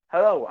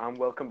Hello and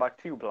welcome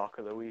back to Block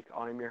of the Week.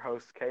 I'm your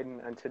host,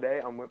 Caden, and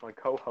today I'm with my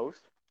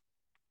co-host.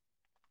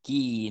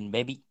 Keen,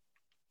 baby.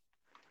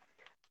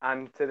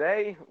 And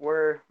today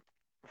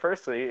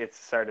firstly, it's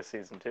the start of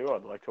season two.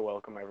 I'd like to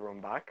welcome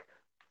everyone back,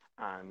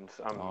 and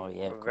Oh I'm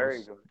yeah, of very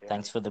course. good. Yeah,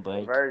 Thanks for the I'm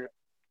break. very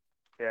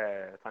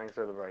yeah. Thanks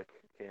for the break,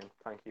 Ian.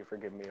 Thank you for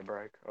giving me a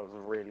break. I was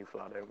really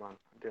flat out, man.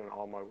 Doing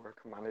all my work,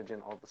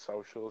 managing all the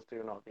socials,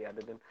 doing all the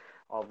editing,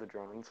 all the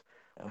drawings.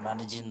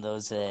 Managing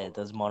those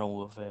Modern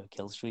Warfare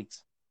kill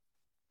streaks.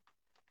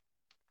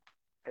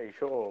 Hey,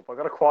 shut up! I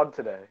got a quad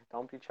today.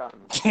 Don't be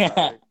chatting. Is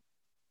that right?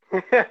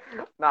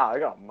 Nah, I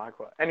got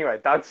Magua. Anyway,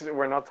 that's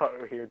we're not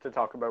here to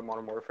talk about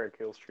Modern Warfare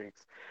kill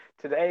streaks.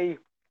 Today,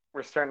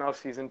 we're starting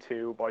off season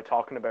two by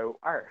talking about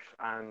art,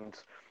 and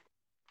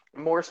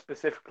more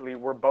specifically,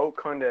 we're both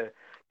kind of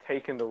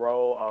taking the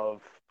role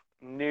of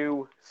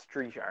new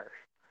street art.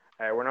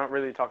 We're not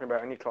really talking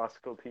about any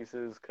classical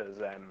pieces because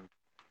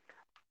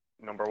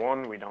number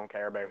one, we don't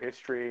care about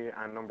history,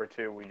 and number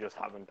two, we just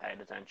haven't paid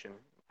attention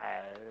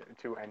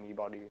to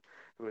anybody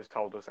who has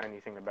told us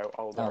anything about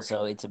old art.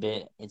 Also, it's a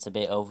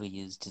bit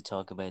overused to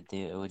talk about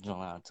the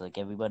original art. Like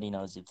everybody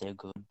knows if they're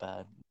good,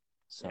 bad.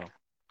 Yeah. So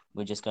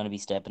we're just gonna be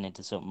stepping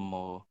into something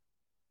more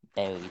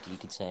buried, you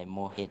could say,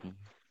 more hidden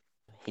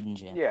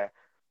gem. Yeah,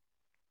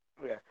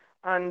 yeah.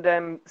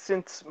 And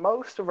since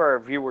most of our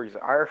viewers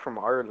are from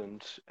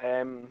Ireland,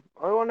 I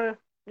wanna,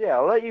 yeah,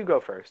 I'll let you go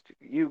first.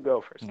 You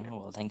go first, yeah. Oh,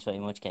 well, thanks very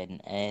much, Caden.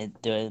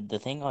 The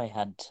thing I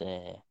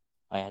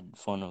had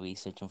fun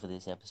researching for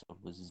this episode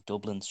was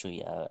Dublin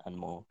street art and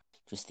more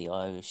just the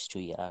Irish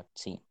street art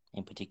scene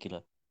in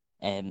particular.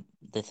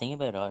 The thing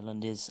about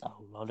Ireland is a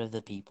lot of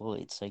the people,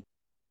 it's like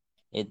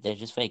they're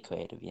just very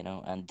creative,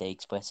 and they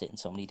express it in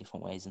so many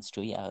different ways. And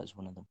street art is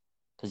one of them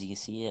because you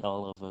see it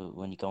all over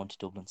when you go into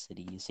Dublin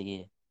City. You see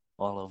it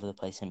all over the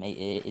place, and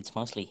it's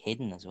mostly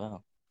hidden as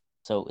well.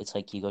 So it's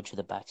like you go through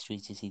the back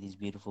streets, you see these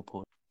beautiful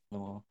portraits on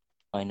the wall.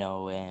 I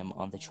know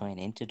on the train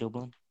into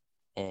Dublin,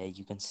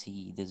 you can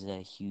see there's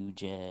a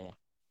huge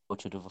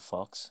portrait of a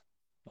fox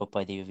up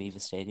by the Aviva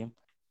Stadium,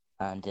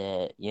 and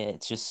yeah,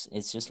 it's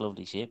just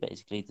lovely shit.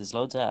 Basically, there's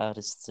loads of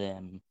artists.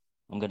 I'm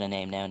gonna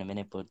name now in a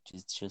minute, but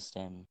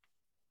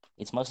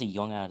it's mostly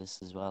young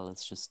artists as well.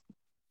 It's just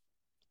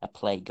a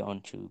plague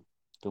going through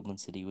Dublin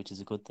City, which is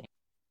a good thing.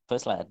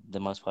 First lad, the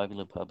most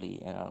popular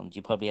probably,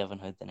 you probably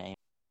haven't heard the name.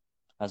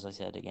 As I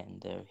said again,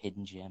 they're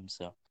hidden gems,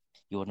 so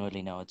you wouldn't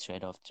really know it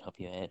straight off the top of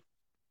your head.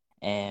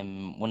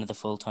 One of the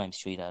full time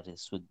street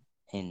artists would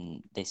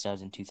they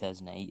started in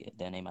 2008.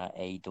 Their name are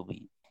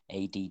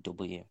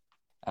ADW,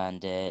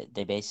 and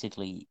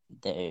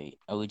they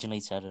originally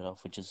started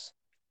off with just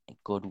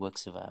good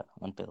works of art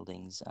on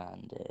buildings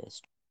and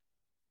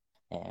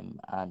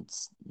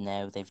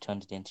now they've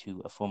turned it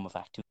into a form of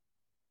activism,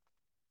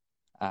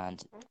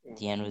 and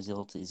the end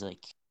result is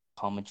like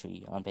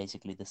commentary on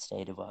basically the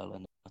state of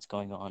Ireland, what's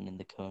going on in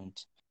the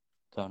current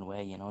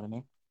way. You know what I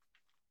mean?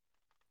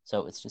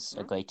 So it's just a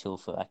Mm-hmm. great tool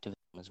for activism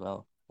as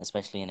well,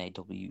 especially in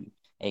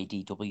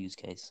ADW's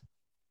case.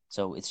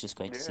 So it's just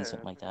great to see Yeah,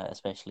 something like that,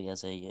 especially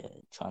as a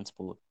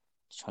transport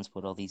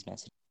all these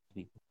messages to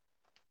people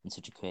in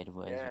such a creative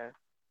way as well. yeah,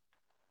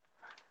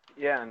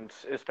 yeah, and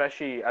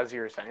especially as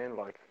you're saying,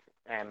 like,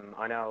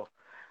 I know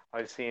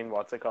I've seen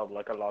what's it called,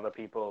 like a lot of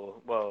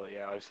people. Well,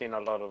 yeah, I've seen a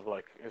lot of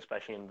like,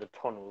 especially in the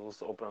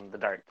tunnels up on the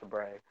Dark to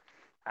Bray.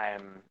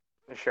 Um,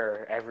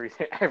 sure,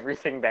 everything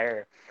everything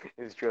there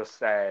is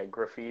just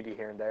graffiti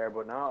here and there,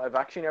 but no, I've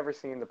actually never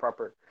seen the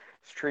proper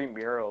street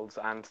murals,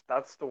 and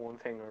that's the one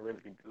thing I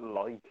really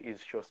like is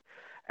just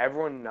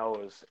everyone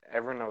knows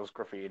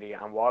graffiti,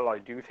 and while I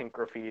do think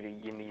graffiti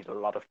you need a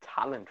lot of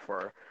talent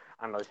for,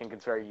 and I think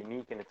it's very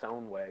unique in its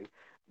own way,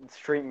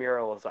 street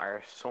murals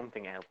are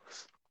something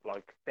else.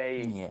 Like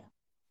they, Yeah,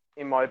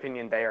 in my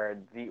opinion, they are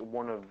the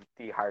one of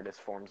the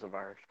hardest forms of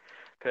art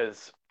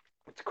because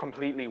it's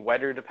completely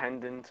weather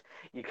dependent.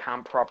 You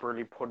can't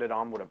properly put it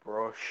on with a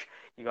brush.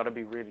 You got to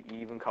be really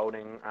even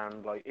coating,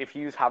 and like if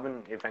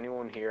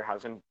anyone here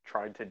hasn't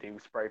tried to do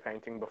spray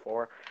painting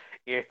before,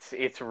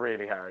 it's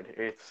really hard.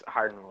 It's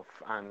hard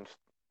enough, and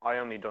I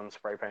only done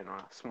spray paint on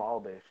a small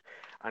bit,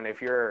 and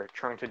if you're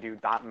trying to do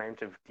that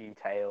amount of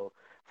detail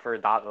for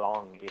that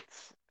long,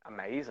 it's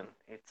amazing.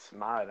 It's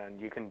mad, and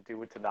you can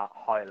do it to that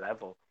high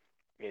level.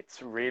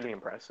 It's really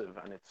impressive,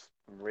 and it's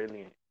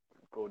really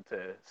good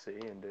to see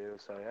and do.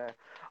 So yeah,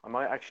 I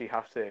might actually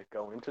have to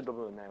go into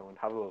Dublin now and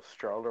have a little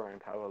stroll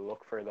around, have a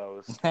look for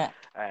those yeah,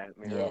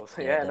 murals.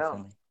 yeah, Yeah, no,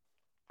 definitely.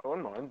 I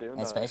wouldn't mind doing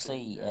that actually.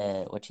 Especially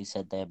Yeah. what you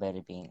said there about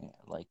it being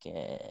like,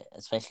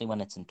 especially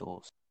when it's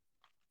indoors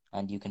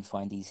and you can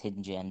find these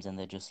hidden gems and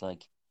they're just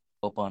like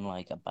up on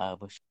like a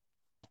barber shop,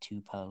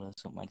 two parlor, or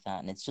something like that,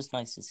 and it's just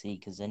nice to see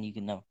because then you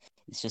can know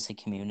it's just a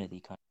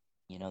community kind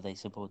of, they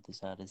support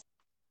this artist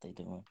they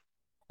do,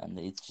 and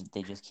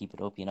they just keep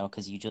it up,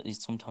 because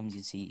sometimes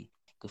you see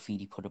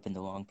graffiti put up in the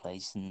wrong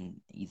place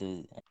and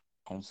either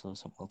council or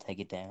something will take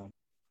it down,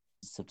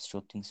 it's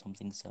obstructing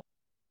something. So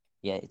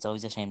yeah, it's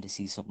always a shame to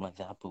see something like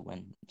that, but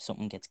when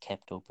something gets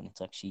kept up and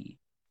it's actually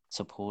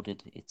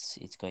supported,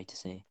 it's great to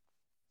see.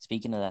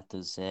 Speaking of that,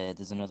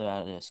 there's another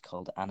artist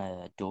called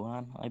Anna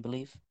Doran, I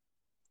believe.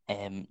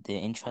 The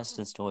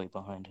interesting story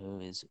behind her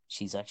is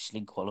she's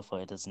actually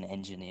qualified as an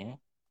engineer,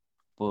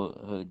 but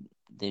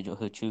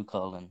her true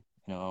calling,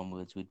 in her own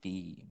words, would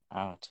be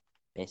art,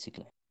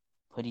 basically.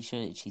 Pretty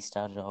sure she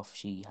started off.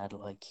 She had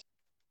like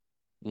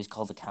it was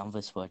called the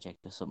Canvas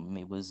Project or something.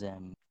 It was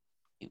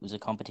a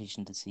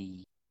competition to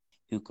see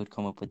who could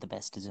come up with the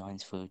best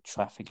designs for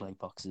traffic light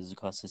boxes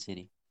across the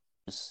city.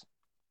 Just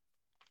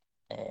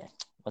uh,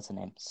 what's the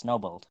name?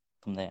 Snowballed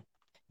from there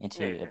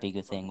Yeah, into a yeah.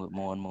 bigger thing with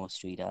more and more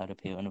street art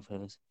appearing of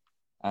hers.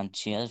 And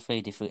she has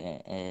very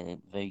different,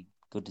 very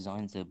good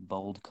designs. The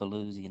bold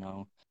colors,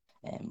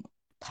 um,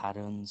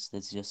 patterns.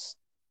 There's just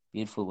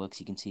beautiful works.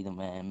 You can see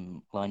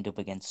them lined up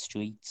against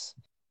streets,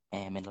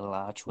 in little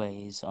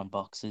archways on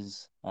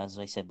boxes, as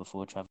I said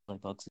before, traffic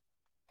light boxes,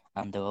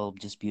 and they're all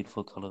just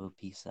beautiful color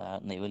pieces of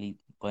art, and they really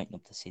brighten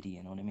up the city.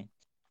 You know what I mean?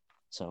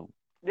 So,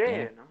 Yeah,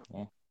 yeah, yeah, no.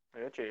 yeah. I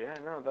get you. Yeah,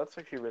 no, that's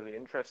actually really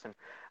interesting.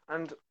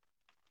 And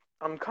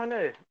I'm kind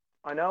of,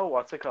 I know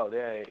what's it called.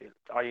 Yeah,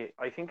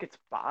 I think it's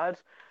bad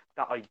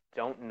that I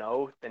don't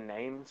know the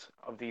names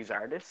of these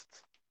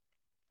artists,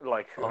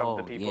 like of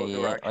the Oh, yeah, people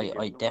who yeah, are yeah. actually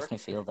I doing the work. definitely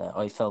feel that.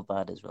 I felt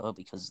bad as well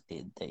because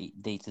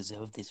they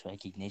deserve this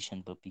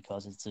recognition, but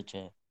because it's such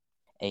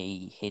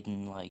a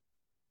hidden like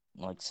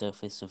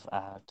surface of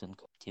art and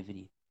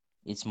creativity,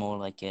 it's more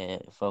like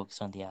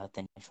focused on the art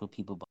than actual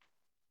people,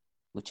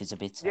 which is a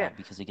bit Yeah, sad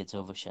because it gets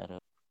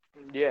overshadowed.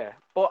 yeah.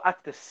 But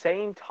at the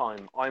same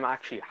time, I'm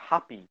actually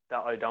happy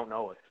that I don't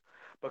know it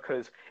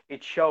because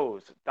it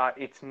shows that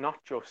it's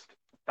not just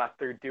that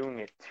they're doing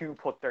it to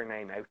put their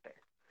name out there.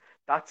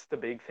 That's the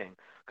big thing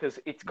because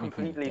it's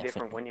completely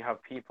different Definitely. when you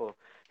have people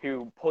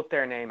who put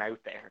their name out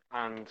there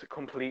and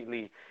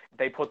completely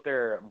they put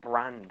their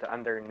brand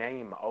and their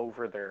name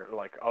over their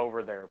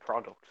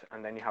product,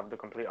 and then you have the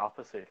complete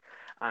opposite.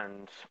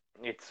 And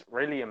it's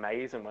really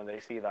amazing when they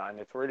see that, and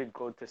it's really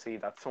good to see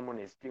that someone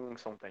is doing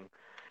something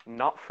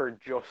not for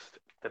just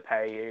the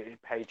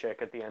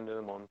paycheck at the end of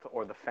the month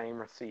or the fame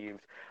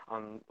received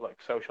on like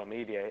social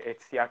media.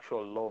 It's the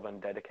actual love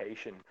and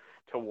dedication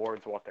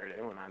towards what they're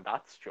doing, and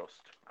that's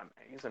just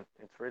amazing.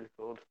 It's really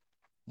good.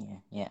 Yeah,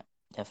 yeah,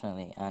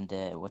 definitely. And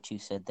what you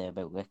said there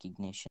about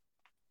recognition,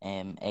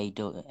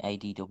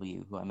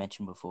 ADW, who I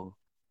mentioned before,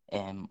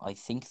 I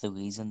think the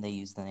reason they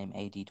use the name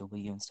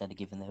ADW instead of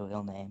giving their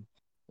real name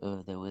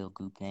or their real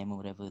group name or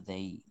whatever,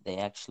 they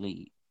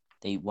actually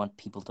they want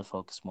people to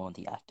focus more on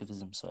the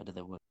activism side of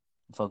their work,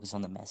 focus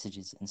on the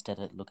messages instead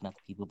of looking at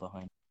the people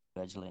behind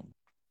congratulating.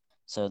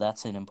 So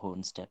that's an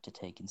important step to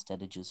take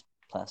instead of just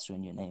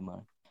plastering your name on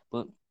it.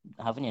 But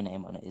having your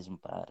name on it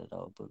isn't bad at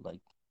all. But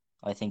like,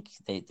 I think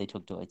they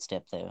took the right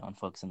step there on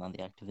focusing on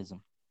the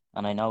activism.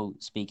 And I know,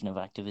 speaking of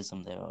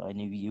activism, there, I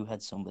knew you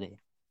had somebody,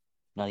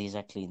 not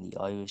exactly in the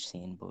Irish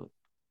scene, but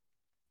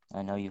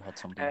I know you had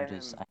somebody who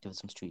does Um,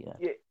 activism street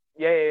art.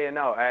 yeah, yeah,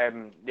 no,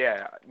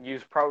 yeah.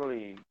 You've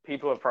probably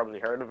people have probably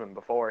heard of him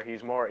before.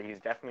 He's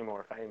definitely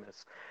more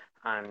famous,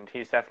 and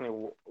he's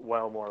definitely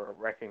well more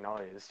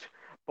recognized.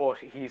 But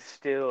he's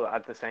still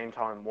at the same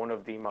time one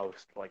of the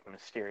most like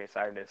mysterious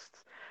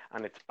artists,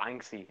 and it's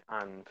Banksy.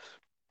 And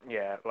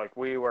yeah, like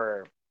we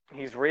were,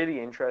 he's really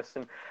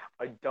interesting.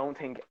 I don't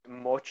think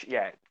much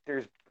yet.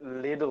 There's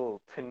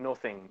little to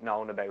nothing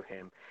known about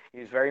him.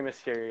 He's very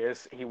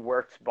mysterious. He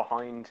works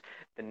behind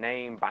the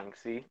name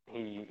Banksy.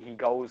 He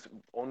goes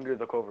under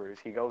the covers.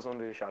 He goes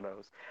under the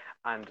shadows,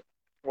 and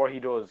what he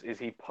does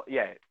is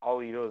all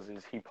he does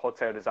is he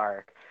puts out his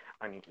art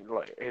and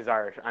like his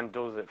art and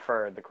does it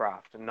for the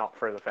craft, not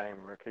for the fame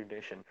or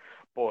recognition.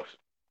 But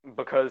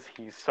because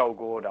he's so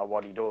good at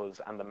what he does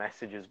and the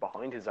messages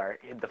behind his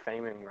art, the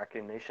fame and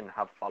recognition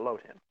have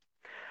followed him.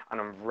 And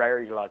I'm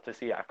very glad to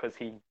see that because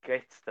he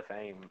gets the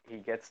fame. He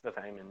gets the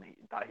fame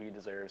that he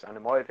deserves, and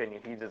in my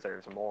opinion, he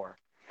deserves more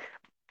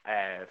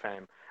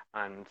fame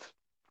and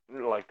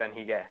like than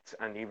he gets.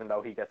 And even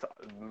though he gets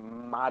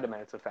mad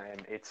amounts of fame,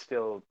 it's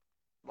still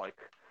like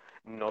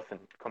nothing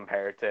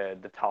compared to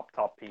the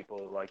top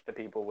people, like the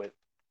people with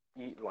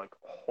like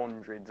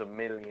hundreds of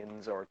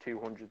millions or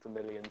 200s of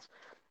millions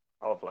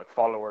of like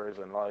followers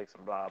and likes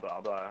and blah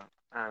blah blah.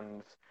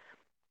 And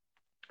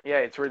yeah,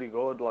 it's really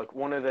good. Like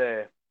one of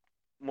the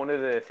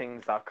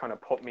things that kind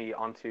of put me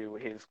onto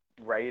his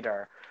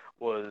radar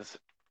was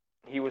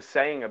he was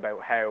saying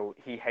about how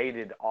he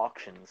hated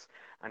auctions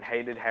and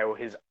hated how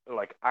his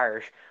like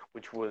art,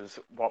 which was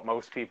what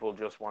most people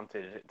just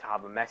wanted to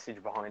have a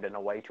message behind and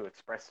a way to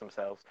express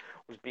themselves,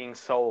 was being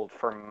sold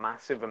for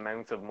massive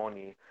amounts of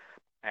money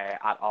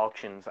at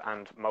auctions,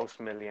 and most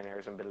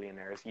millionaires and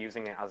billionaires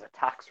using it as a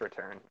tax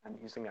return and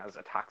using it as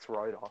a tax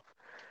write-off.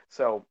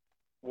 So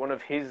one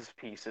of his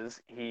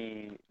pieces,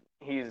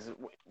 he's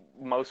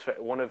most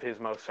one of his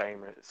most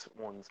famous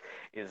ones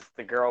is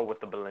the girl with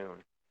the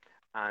balloon,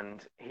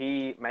 and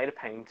he made a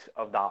paint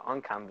of that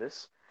on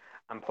canvas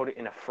and put it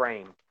in a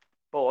frame.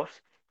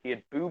 But he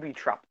had booby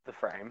trapped the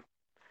frame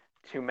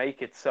to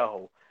make it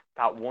so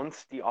that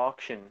once the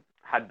auction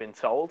had been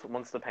sold,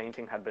 once the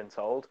painting had been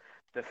sold,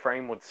 the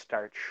frame would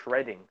start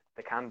shredding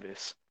the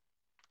canvas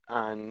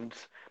And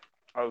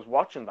I was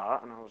watching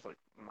that and I was like,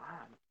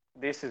 man,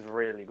 this is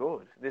really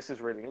good. This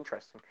is really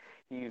interesting.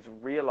 He's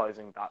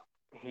realizing that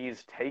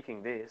he's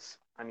taking this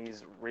and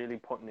he's really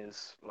putting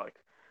his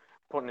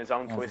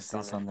own twist on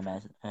Emphasis it. on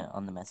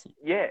the message.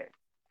 Yeah,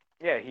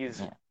 yeah,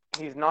 Yeah,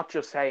 he's not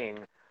just saying,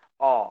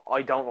 "Oh,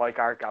 I don't like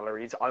art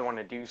galleries. I want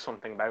to do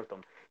something about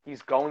them."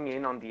 He's going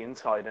in on the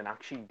inside and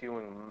actually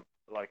doing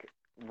like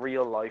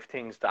real life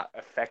things that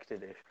affect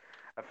it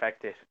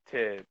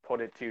to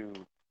put it to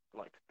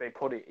like they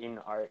put it in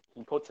art.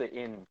 He puts it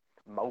in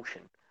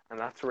motion, and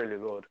that's really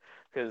good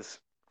because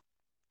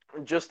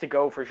just to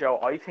go for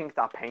show, I think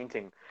that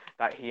painting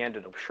that he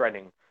ended up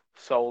shredding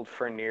sold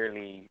for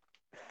nearly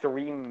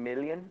 3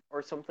 million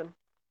or something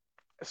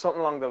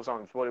along those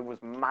lines. But it was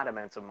mad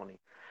amounts of money,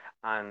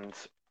 and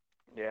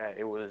yeah,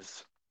 it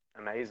was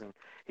amazing.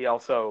 He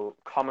also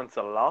comments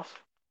a lot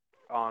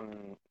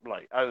on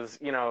like as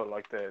you know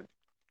like the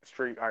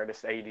street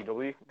artist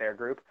ADW their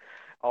group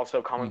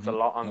also comments a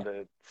lot on yeah.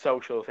 the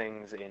social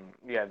things in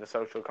the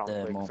social The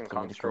conflicts more and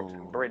constructs in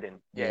political.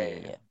 Britain. Yeah, yeah,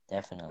 yeah.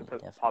 Definitely, The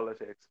definitely.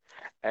 politics.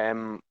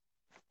 Um,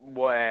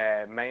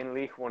 where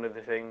mainly one of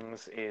the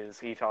things is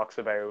he talks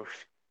about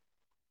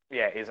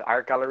is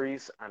art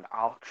galleries and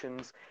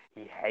auctions.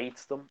 He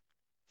hates them,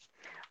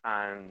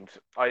 and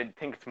I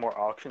think it's more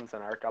auctions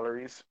than art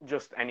galleries.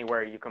 Just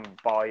anywhere you can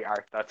buy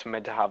art that's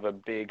meant to have a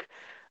big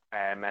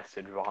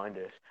message behind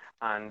it.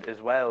 And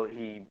as well,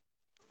 he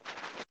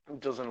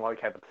doesn't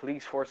like how the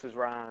police forces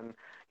ran.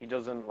 He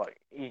doesn't like.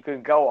 He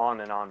could go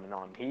on and on and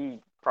on. He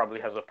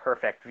probably has a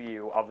perfect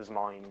view of his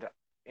mind,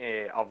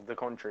 of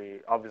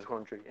his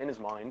country in his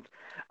mind,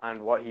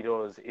 and what he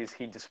does is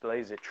he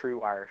displays it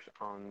through art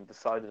on the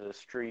side of the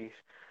street,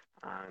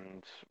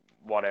 and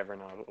whatever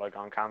not like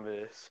on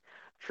canvas.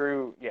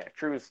 Through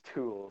his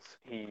tools,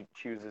 he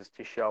chooses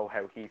to show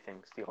how he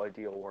thinks the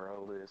ideal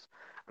world is,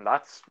 and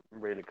that's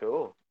really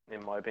cool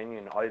in my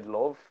opinion. I'd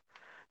love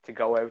to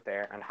go out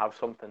there and have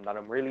something that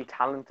I'm really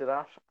talented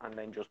at and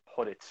then just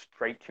put it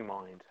straight to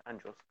mind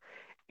and just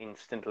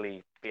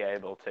instantly be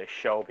able to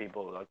show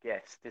people like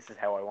yes, this is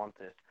how I want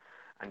it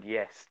and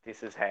yes,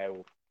 this is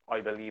how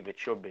I believe it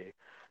should be.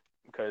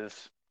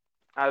 Because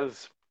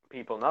as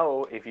people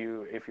know, if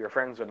you're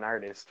friends with an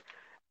artist,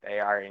 they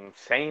are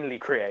insanely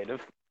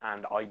creative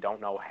and I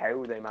don't know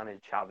how they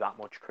manage to have that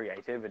much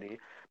creativity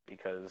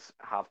because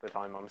half the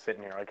time I'm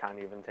sitting here I can't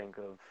even think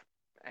of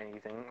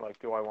anything. Like,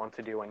 do I want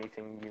to do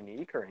anything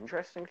unique or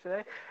interesting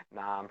today?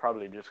 Nah, I'm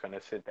probably just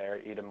gonna sit there,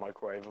 eat a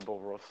microwavable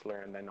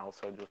rustler, and then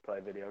also just play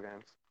video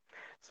games.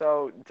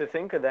 So to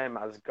think of them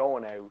as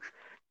going out,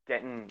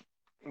 getting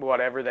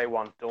whatever they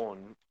want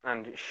done,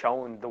 and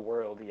showing the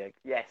world, like,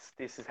 yes,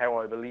 this is how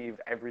I believe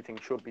everything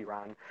should be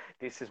ran.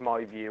 This is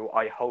my view.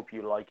 I hope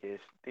you like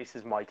it. This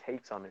is my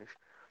takes on it.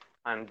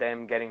 And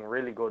them getting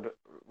really good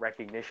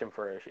recognition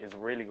for it is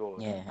really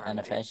good, Yeah, and it's and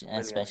really amazing.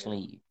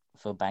 especially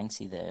for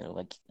Banksy there,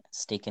 like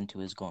sticking to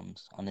his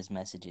guns on his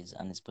messages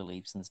and his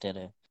beliefs instead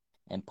of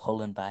and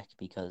pulling back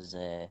because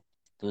there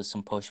was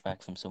some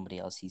pushback from somebody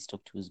else. He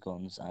stuck to his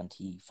guns and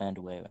he found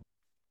a way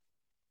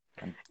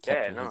and kept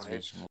Yeah, to no, his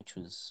vision, it's which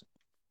was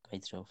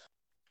great stuff.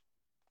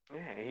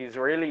 yeah, he's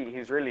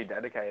really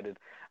dedicated.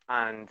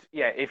 And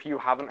yeah, if you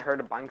haven't heard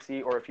of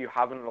Banksy or if you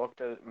haven't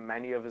looked at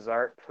many of his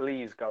art,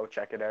 please go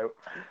check it out.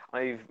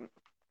 I've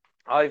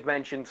I've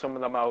mentioned some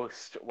of the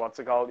most what's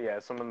it called? Yeah,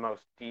 some of the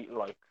most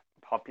like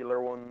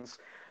popular ones,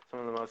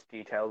 some of the most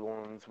detailed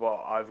ones.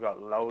 Well, I've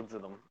got loads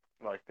of them.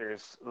 Like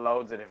there's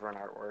loads of different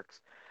artworks.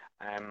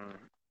 Um,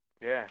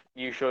 yeah,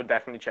 you should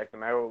definitely check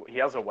them out. He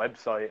has a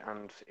website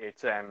and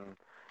it's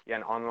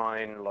an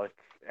online like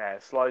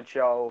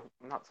slideshow,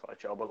 not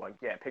slideshow, but like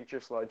picture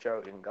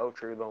slideshow. You can go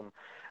through them,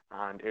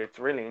 and it's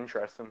really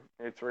interesting.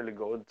 It's really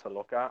good to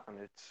look at, and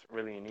it's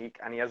really unique.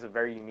 And he has a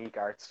very unique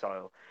art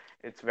style.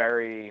 It's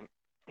very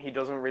he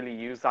doesn't really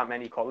use that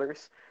many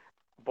colors,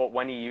 but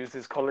when he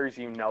uses colors,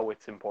 you know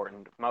it's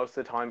important. Most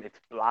of the time, it's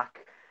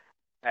black,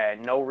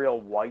 no real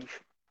white.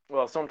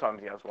 Well,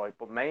 sometimes he has white,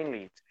 but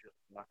mainly it's just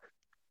black.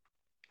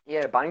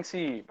 Yeah,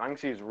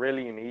 Banksy is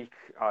really unique.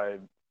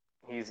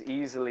 He's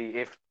easily,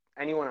 if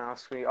anyone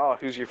asks me, oh,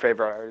 who's your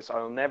favorite artist?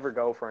 I'll never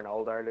go for an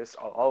old artist.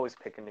 I'll always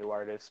pick a new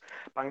artist.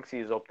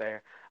 Banksy is up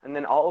there. And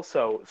then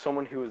also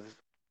someone who is,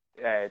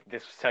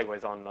 this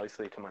segues on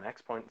nicely to my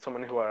next point.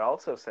 Someone who I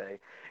also say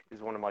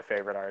is one of my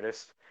favorite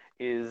artists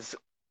is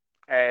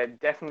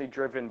definitely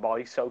driven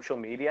by social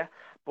media.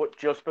 But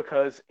just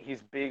because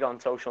he's big on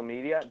social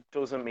media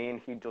doesn't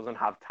mean he doesn't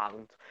have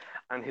talent.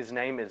 And his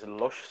name is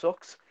Lush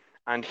Sucks,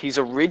 and he's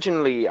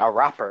originally a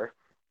rapper.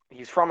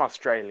 He's from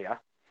Australia,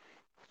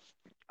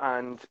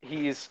 and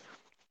he's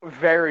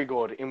very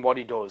good in what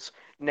he does.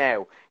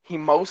 Now, he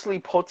mostly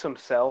puts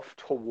himself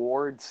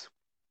towards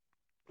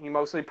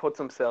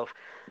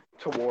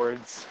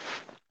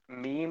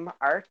meme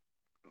art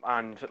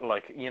and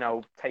like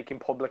taking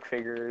public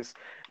figures,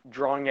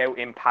 drawing out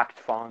impact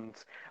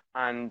fonts,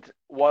 and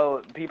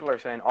while people are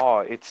saying, "Oh,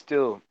 it's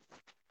still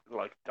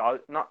like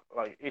not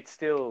like it's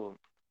still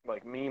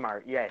like meme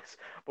art," yes,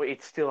 but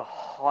it's still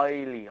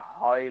highly,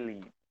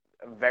 highly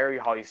very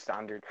high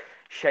standard.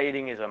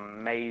 Shading is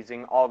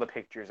amazing. All the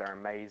pictures are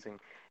amazing.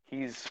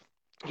 He's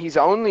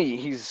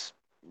he's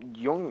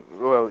young.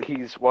 Well,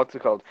 he's what's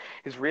it called?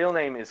 His real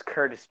name is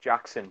Curtis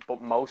Jackson,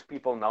 but most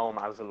people know him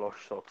as a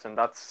Lush Sucks, and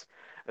that's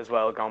as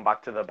well going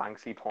back to the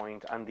Banksy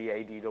point and the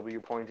ADW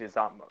point is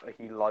that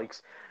he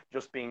likes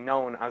just being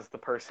known as the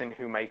person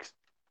who makes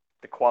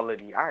the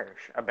quality art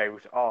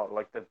about all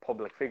like the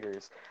public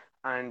figures,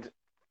 and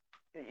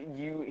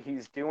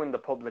he's doing the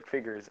public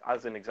figures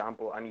as an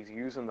example, and he's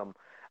using them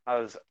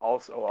as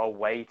also a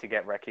way to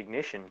get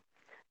recognition.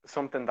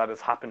 Something that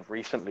has happened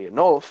recently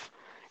enough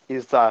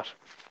is that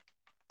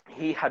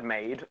he had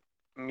made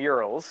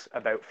murals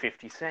about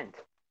 50 Cent,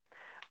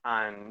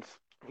 and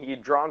he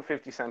had drawn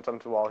 50 Cent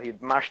onto the wall. He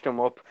had mashed them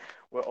up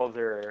with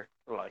other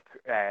like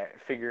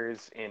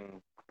figures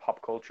in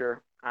pop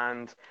culture,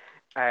 and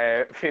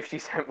 50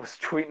 Cent was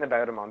tweeting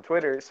about him on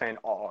Twitter saying,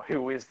 "Oh,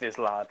 who is this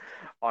lad?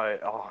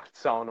 It's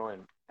so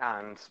annoying."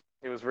 And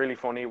it was really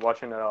funny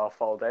watching it all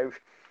fall out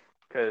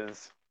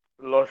because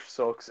Lush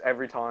Sucks.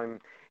 Every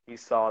time he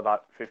saw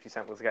that 50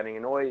 Cent was getting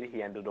annoyed,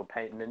 he ended up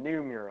painting a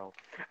new mural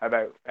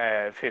about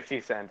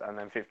 50 Cent, and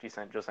then 50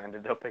 Cent just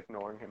ended up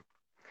ignoring him.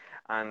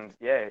 And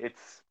yeah,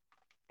 it's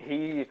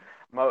he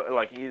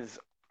like his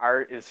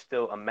art is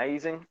still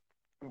amazing,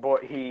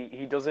 but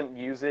he doesn't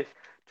use it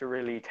to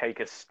really take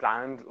a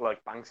stand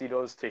like Banksy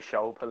does to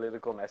show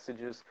political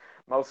messages.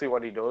 Mostly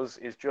what he does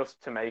is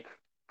just to make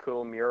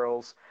cool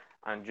murals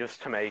and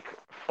just to make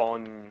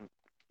fun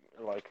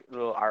like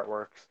little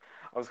artworks.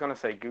 I was gonna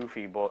say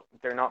goofy, but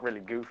they're not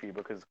really goofy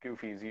because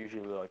goofy is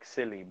usually like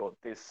silly. But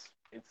this,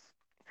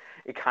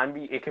 it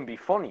can be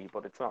funny,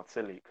 but it's not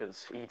silly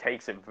because he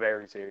takes it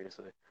very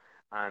seriously,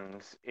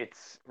 and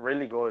it's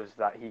really good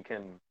that he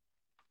can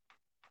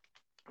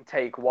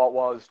take what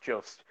was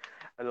just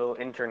a little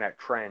internet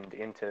trend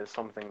into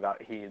something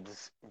that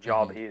his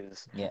job Hmm.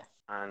 is, Yeah.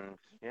 and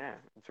yeah,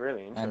 it's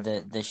really And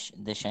interesting.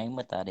 the shame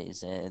with that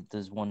is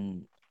there's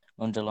one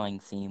underlying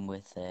theme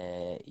with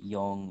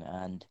young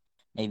and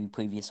maybe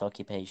previous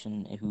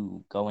occupation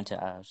who go into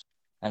art,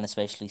 and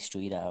especially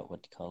street art,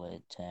 what do you call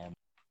it?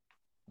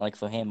 Like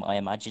for him, I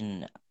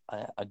imagine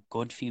a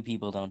good few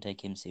people don't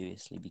take him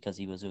seriously because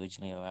he was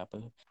originally a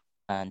rapper,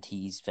 and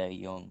he's very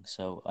young.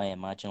 So I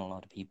imagine a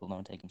lot of people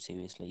don't take him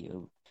seriously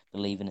or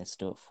believe in his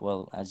stuff.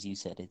 Well, as you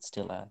said, it's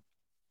still art,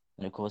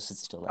 and of course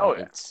it's still Oh art.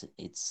 yeah.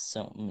 It's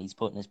something he's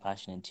putting his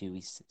passion into.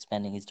 He's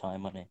spending his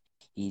time on it.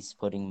 He's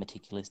putting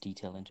meticulous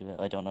detail into it.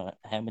 I don't know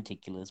how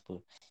meticulous, but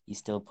he's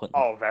still putting.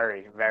 Oh,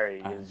 very,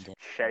 very. His And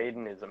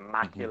shading is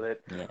mhm,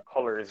 immaculate. yeah,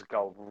 Colors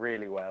go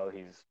really well.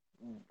 He's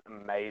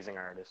amazing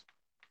artist.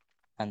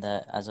 and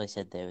as I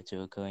said there, it's a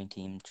recurring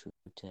theme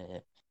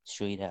throughout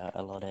street art.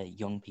 A lot of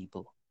young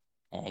people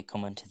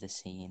come onto the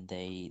scene.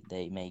 They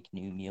make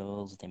new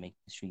murals. They make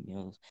street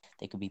murals.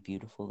 They could be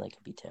beautiful. They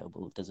could be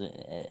terrible. Does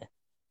it?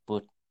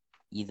 But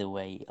either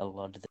way, a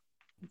lot of them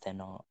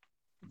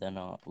they're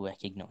not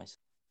recognized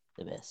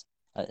the best,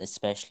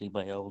 especially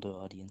by older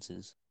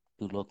audiences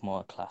who look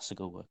more at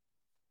classical work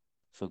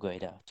for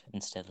great art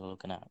instead of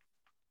looking at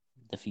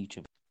the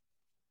future.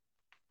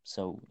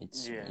 So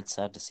Yeah. it's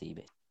sad to see,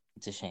 but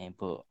it's a shame.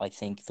 But I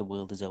think the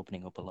world is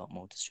opening up a lot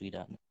more to street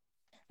art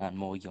and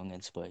more young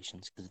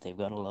inspirations because they've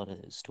got a lot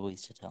of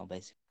stories to tell,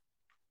 basically.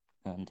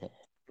 And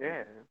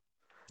Yeah.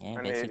 yeah,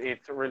 And basically,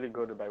 it's really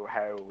good about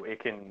how it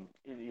can,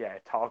 yeah,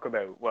 talk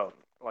about, well,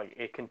 like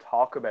it can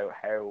talk about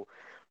how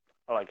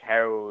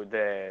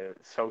the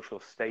social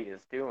state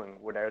is doing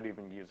without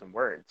even using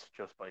words,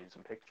 just by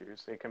using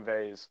pictures. It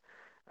conveys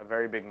a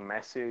very big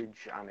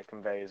message and it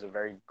conveys a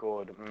very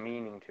good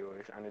meaning to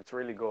it. And it's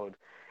really good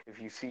if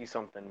you see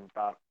something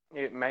that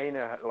it may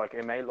not, like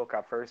it may look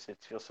at first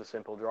it's just a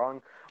simple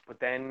drawing, but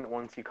then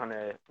once you kind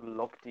of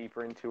look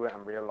deeper into it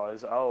and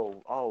realize,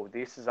 oh,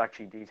 this is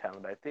actually detailing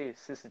about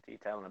this is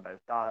detailing about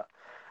that,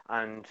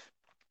 and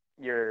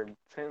you're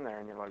sitting there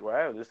and you're like,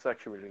 wow, this is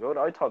actually really good.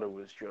 I thought it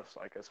was just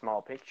like a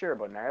small picture,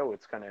 but now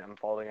it's kind of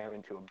unfolding out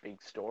into a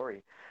big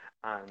story.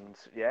 And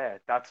yeah,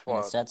 and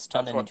it starts that's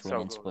turning what's into an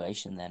so good.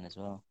 inspiration then as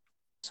well.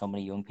 So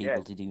many young Yeah,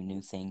 people to do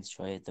new things,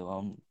 try out their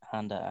own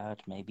hand at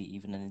art, maybe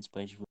even an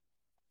inspiration.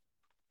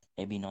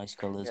 Maybe nice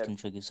colors yeah, can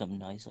trigger something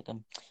nice. Like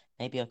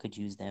maybe I could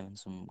use them in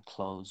some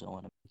clothes I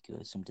want to make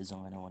or some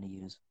design I want to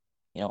use.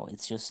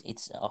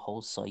 It's a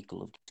whole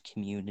cycle of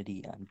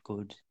community and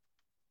good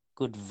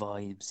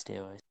vibes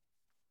there.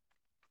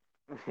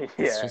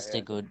 It's yeah, just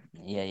a yeah, good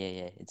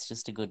yeah. It's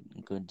just a good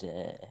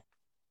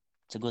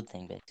it's a good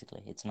thing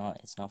basically. It's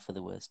not for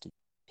the worst.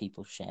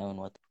 People sharing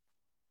what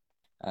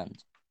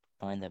and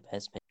trying their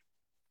best.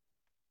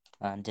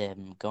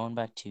 And going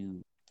back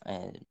to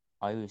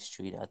Irish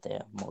Street out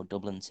there, more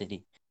Dublin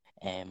City,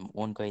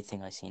 one great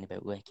thing I seen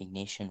about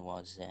recognition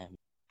was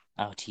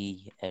RT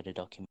out a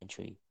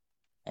documentary.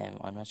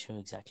 I'm not sure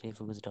exactly if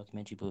it was a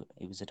documentary, but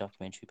it was a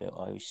documentary about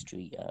Irish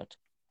street art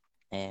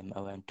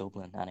around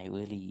Dublin, and it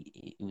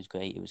was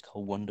great. It was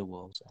called Wonder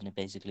Walls, and it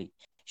basically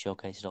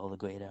showcased all the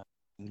great art,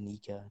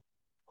 unique art,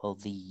 all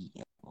the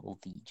all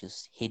the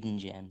just hidden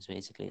gems,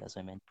 basically, as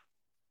I mentioned,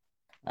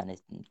 and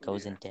it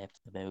goes yeah, in depth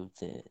about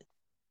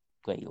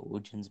great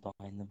origins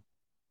behind them,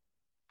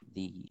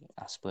 the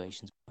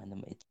aspirations behind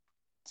them.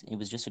 It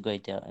was just a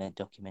great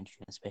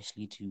documentary,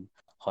 especially to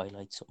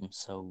highlight something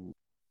so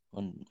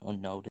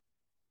unnoticed.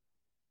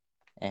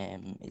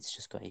 It's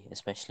just great,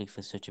 especially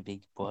for such a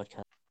big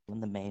broadcast. One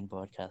of the main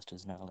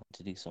broadcasters now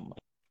to do something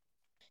like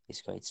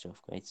it's great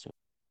stuff. Great stuff.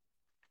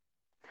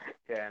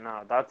 Yeah,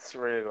 no, that's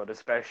really good,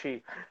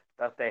 especially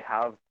that they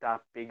have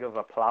that big of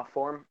a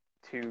platform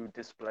to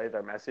display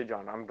their message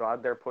on. I'm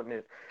glad they're putting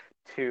it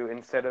to,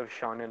 instead of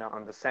shining it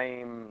on the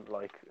same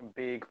like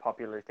big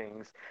popular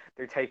things,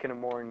 they're taking a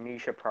more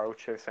niche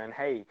approach. They're saying,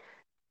 hey,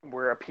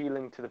 we're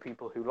appealing to the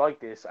people who like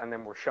this, and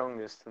then we're showing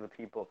this to the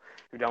people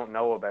who don't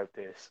know about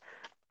this.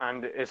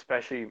 And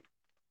especially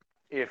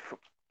if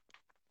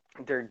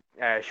they're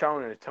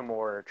showing it to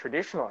more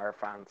traditional art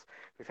fans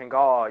who think,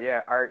 oh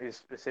yeah, art is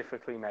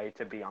specifically made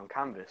to be on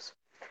canvas,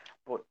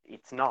 but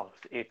it's not.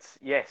 It's,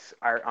 yes,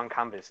 art on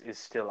canvas is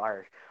still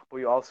art, but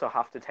you also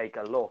have to take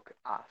a look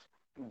at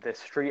the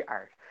street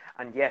art.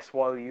 And yes,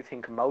 while you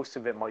think most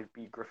of it might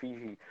be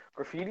graffiti,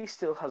 graffiti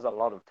still has a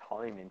lot of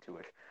time into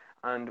it.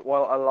 And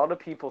while a lot of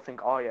people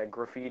think, oh yeah,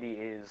 graffiti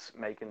is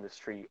making the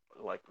street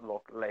like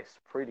look less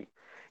pretty,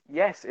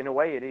 yes, in a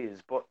way it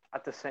is, but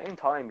at the same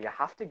time, you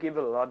have to give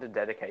a lot of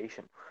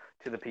dedication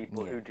to the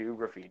people Yeah. who do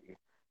graffiti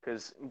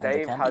because And there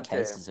they've can be had to.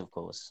 cases, of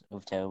course,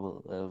 of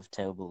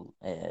terrible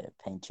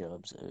paint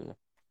jobs or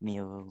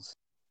murals,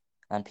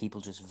 and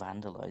people just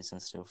vandalize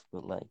and stuff.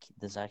 But like,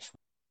 there's actual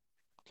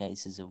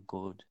cases of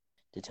good,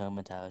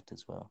 determined art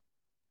as well.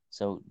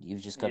 So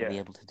you've just got to Yeah, be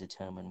able to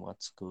determine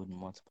what's good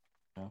and what's,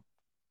 you know,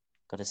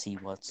 got to see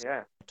what's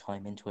yeah.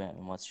 time into it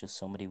and what's just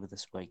somebody with a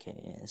spray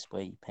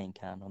paint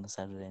can on a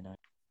Saturday night.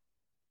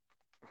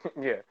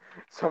 Yeah,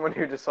 someone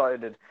who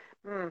decided,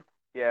 hmm,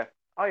 yeah,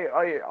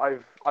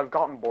 I've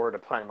gotten bored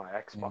of playing my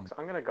Mm. Xbox.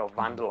 I'm gonna go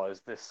Mm.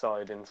 vandalize this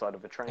side inside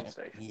of a train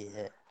station,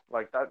 Yeah.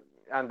 like that.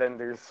 And then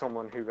there's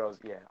someone who goes,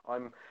 yeah,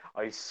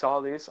 I saw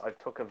this. I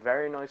took a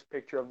very nice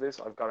picture of this.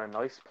 I've got a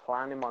nice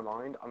plan in my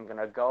mind. I'm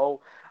gonna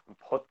go and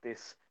put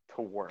this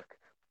to work.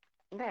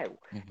 Now,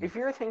 Hmm. if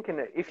you're thinking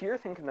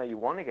that you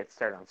want to get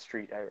started on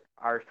street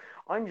art,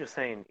 I'm just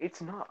saying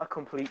it's not a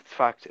complete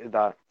fact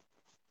that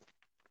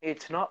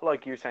it's not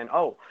like you're saying,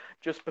 oh,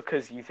 just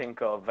because you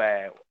think of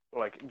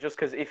like just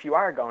because if you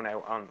are going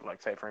out on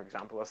like say for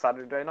example a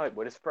Saturday night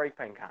with a spray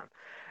paint can,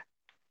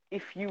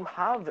 if you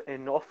have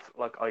enough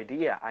like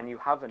idea and you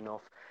have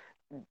enough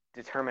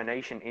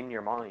determination in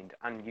your mind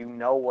and you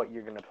know what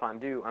you're going to plan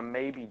to do and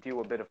maybe do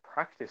a bit of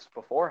practice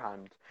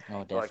beforehand,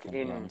 Oh, like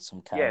definitely on in,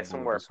 some yeah, cardboard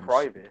somewhere or some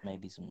private,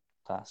 maybe some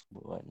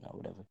plasterboard, I don't know,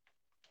 whatever.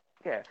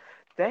 yeah,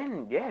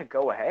 then yeah,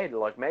 go ahead.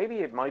 Like maybe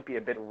it might be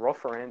a bit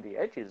rough around the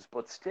edges,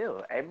 but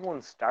still,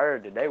 everyone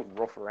started out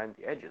rough around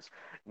the edges.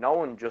 No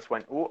one just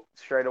went oh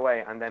straight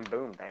away and then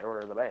boom, they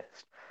were the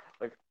best.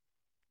 Like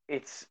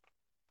it's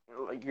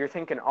like you're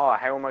thinking, oh,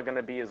 how am I going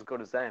to be as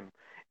good as them?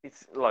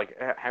 It's like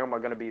how am I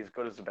going to be as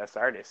good as the best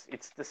artist?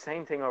 It's the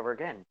same thing over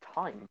again.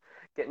 Time,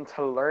 getting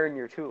to learn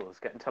your tools,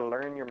 getting to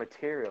learn your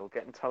material,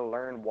 getting to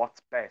learn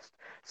what's best.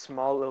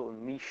 Small little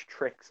niche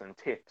tricks and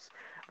tips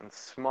and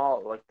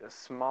small, like the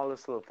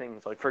smallest little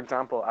things. Like for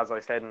example, as I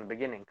said in the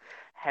beginning,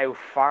 how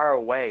far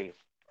away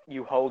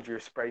you hold your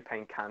spray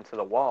paint can to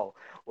the wall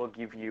will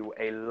give you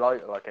a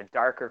light, like a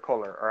darker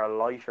color or a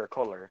lighter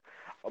color,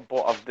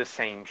 but of the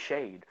same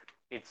shade.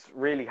 It's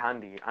really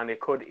handy, and it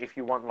could, if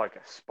you want like a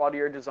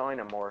spottier design,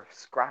 a more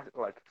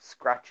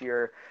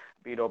scratchier,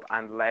 beat up,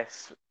 and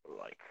less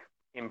like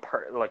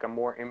like a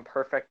more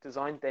imperfect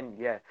design, then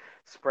yeah,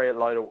 spray it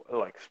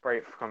spray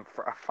it from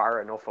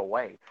far enough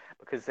away,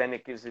 because then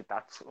it gives it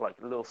that like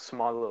little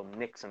small little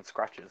nicks and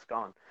scratches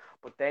gone.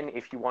 But then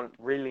if you want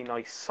really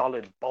nice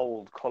solid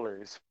bold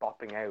colors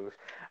popping out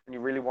and you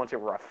really want it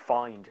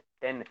refined,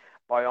 then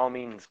by all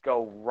means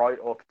go right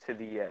up to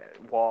the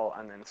wall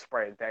and then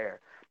spray it there,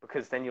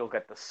 because then you'll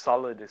get the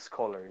solidest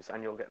colors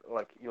and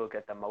you'll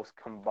get the most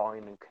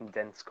combined and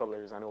condensed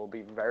colors, and it will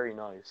be very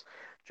nice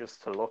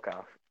just to look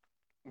at.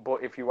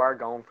 But if you are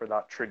going for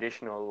that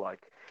traditional,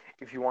 like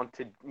if you want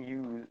to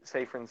use,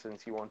 say for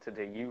instance, you wanted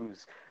to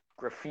use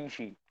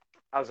graffiti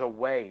as a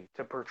way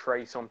to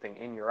portray something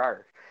in your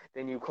art,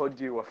 then you could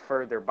do a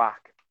further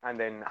back and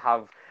then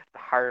have the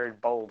hard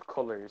bold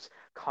colors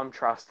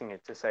contrasting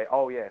it to say,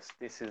 oh yes,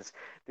 this is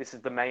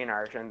the main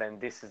art, and then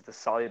this is the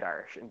side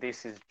art, and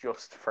this is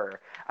just for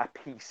a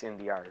piece in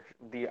the art.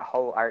 The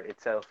whole art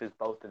itself is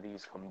both of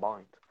these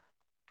combined.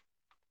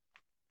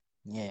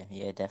 Yeah,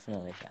 yeah,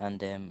 definitely.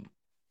 And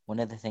one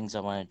of the things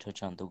I want to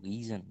touch on, the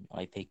reason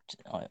I picked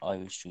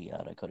Irish Street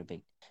Art, I could have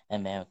picked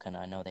American.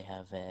 I know they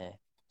have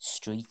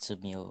streets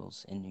of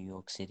murals in New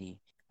York City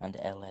and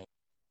LA,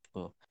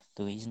 but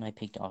the reason I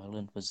picked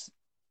Ireland was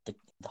the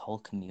whole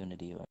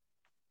community.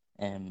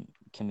 The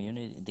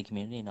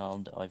community in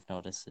Ireland, I've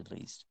noticed at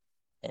least,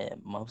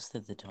 most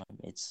of the time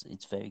it's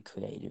very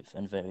creative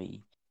and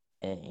very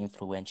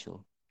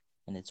influential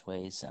in its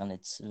ways, and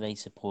it's very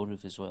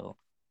supportive as well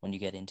when you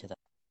get into that.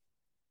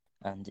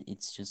 And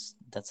it's just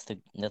that's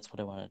what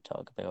I want to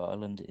talk about.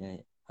 Ireland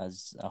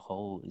as a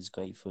whole is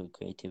great for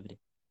creativity.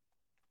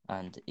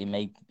 and it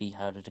may be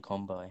harder to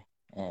come by.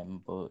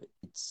 But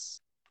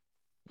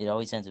it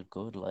always ends up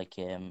good. Like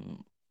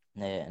an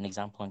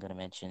example I'm going to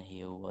mention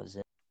here was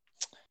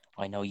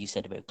I know you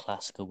said about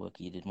classical work.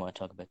 You didn't want to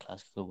talk about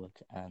classical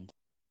work, and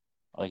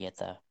I get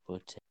that.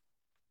 But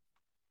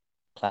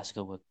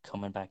classical work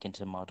coming back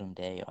into modern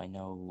day, I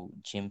know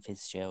Jim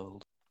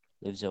Fitzgerald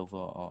lives over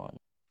on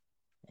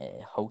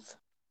Howth,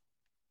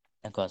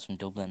 across from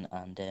Dublin,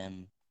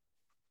 and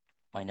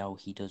I know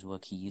he does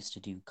work. He used to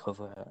do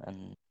cover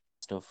and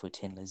stuff for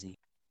Tin Lizzy,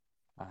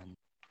 and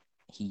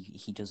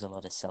he does a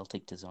lot of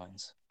Celtic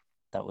designs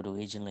that would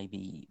originally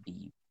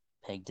be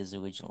pegged as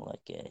original.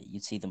 Like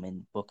you'd see them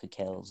in Book of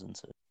Kells and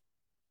so,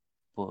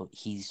 but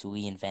he's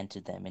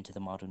reinvented them into the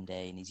modern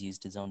day, and he's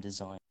used his own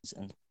designs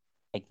and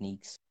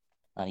techniques,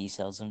 and he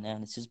sells them now.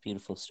 And it's just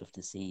beautiful stuff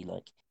to see,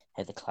 like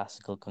how the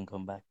classical can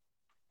come back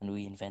and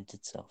reinvent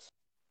itself.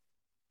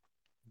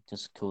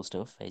 Just cool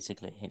stuff,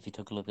 basically. If you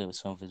took a look at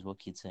some of his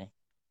work, you'd say.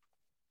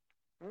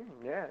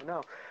 Yeah,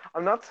 no,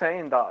 I'm not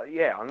saying that.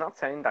 Yeah, I'm not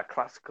saying that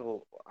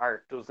classical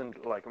art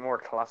doesn't like more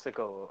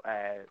classical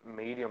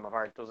medium of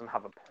art doesn't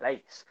have a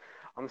place.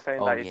 I'm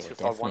saying Oh that yeah, it's it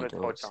just I definitely want to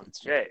touch does. on. It's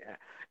just Yeah, yeah.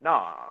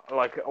 No,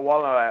 like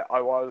while I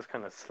was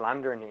kind of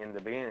slandering you in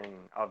the beginning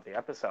of the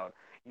episode,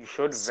 you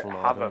should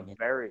have a slaughtering it.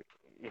 very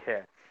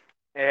yeah.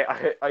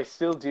 I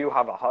still do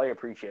have a high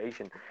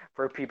appreciation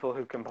for people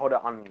who can put it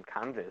on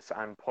canvas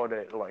and put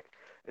it like,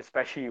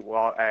 especially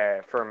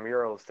for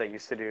murals they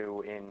used to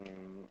do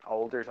in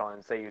older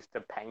times. They used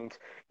to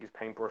use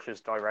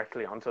paintbrushes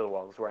directly onto the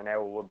walls, where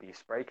now it would be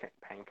paint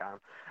can.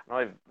 And I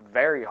have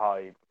very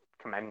high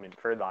commendment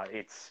for that.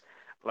 It's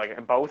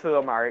like both of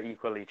them are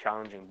equally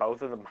challenging.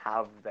 Both of them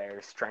have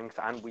their strengths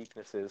and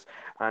weaknesses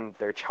and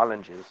their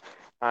challenges,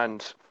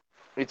 and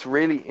it's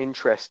really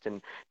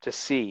interesting to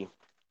see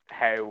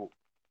how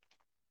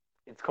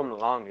it's coming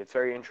along. It's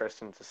very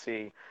interesting to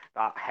see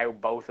that how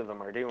both of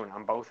them are doing,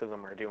 and both of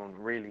them are doing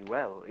really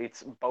well.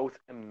 It's both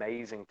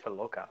amazing to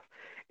look at.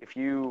 If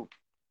you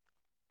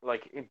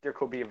like, there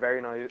could be a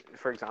very nice,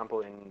 for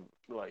example, in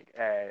like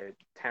a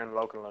town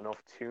local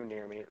enough to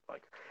near me,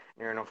 like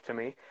near enough to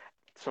me.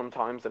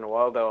 Sometimes in a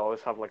while they'll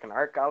always have like an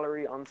art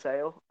gallery on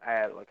sale,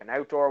 like an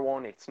outdoor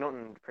one. It's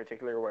nothing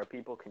particular where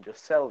people can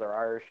just sell their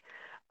art,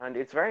 and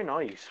it's very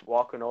nice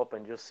walking up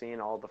and just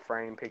seeing all the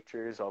frame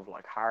pictures of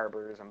like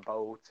harbors and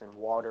boats and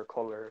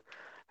watercolor,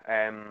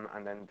 and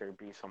then there'd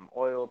be some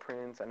oil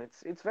prints, and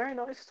it's very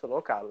nice to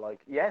look at. Like,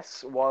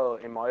 yes, while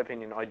in my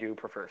opinion I do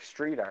prefer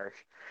street art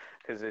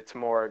because it's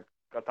more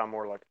got that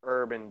more like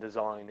urban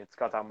design. It's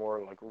got that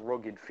more like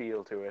rugged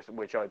feel to it,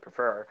 which I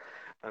prefer,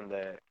 and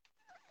the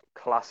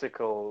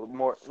classical,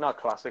 more not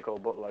classical,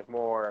 but like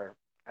more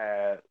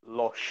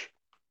lush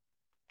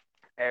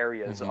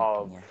areas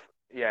of Yeah.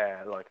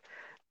 yeah, like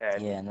uh,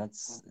 Yeah, and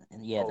that's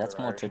older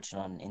more art. touching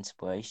on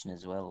inspiration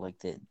as well. Like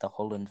the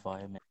whole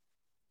environment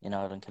in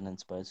Ireland can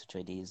inspire such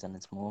ideas, and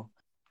it's more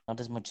not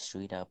as much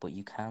street art, but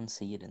you can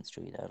see it in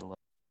street art a lot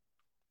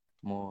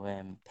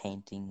more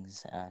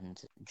paintings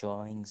and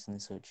drawings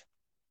and such.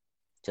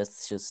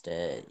 Just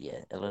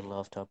yeah, a little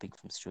off topic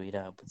from street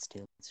art, but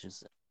still, it's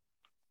just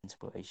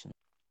inspiration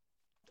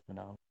and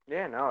all.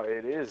 Yeah, no,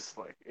 it is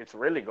like it's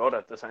really good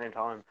at the same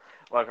time.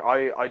 Like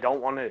I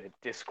don't want to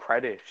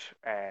discredit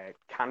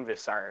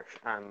canvas art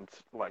and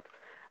like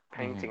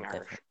painting art.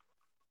 Definitely.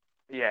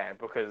 Yeah,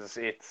 because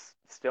it's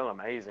still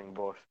amazing,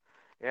 but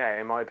yeah,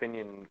 in my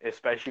opinion,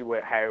 especially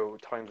with how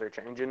times are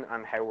changing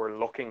and how we're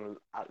looking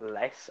at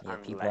less Yeah,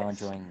 and people are less,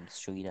 enjoying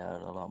street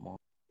art a lot more.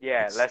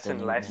 yeah, It's less the and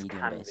new less medium,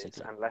 canvas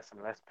basically. and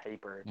less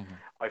paper. hmm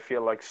I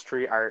feel like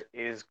street art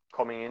is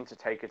coming in to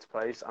take its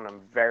place, and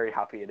I'm very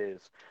happy it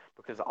is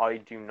because I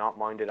do not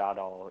mind it at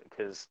all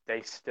because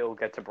they still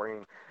get to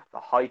bring the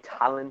high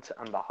talent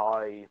and the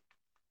high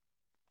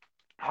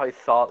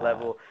thought Uh,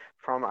 level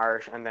from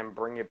art and then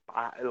bring it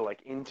back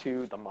like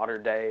into the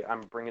modern day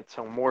and bring it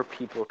so more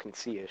people can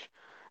see it,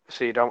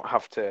 so you don't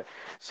have to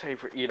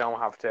you don't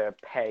have to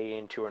pay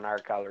into an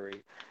art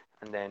gallery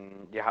and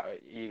then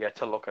you get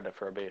to look at it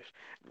for a bit.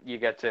 You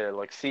get to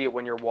like see it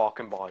when you're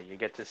walking by, you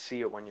get to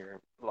see it when you're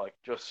like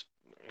just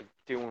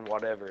doing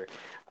whatever,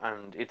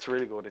 and it's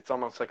really good. It's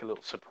almost like a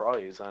little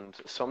surprise, and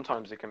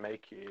sometimes it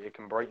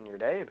can brighten your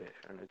day a bit,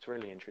 and it's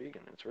really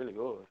intriguing. It's really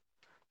good.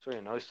 It's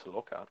really nice to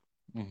look at.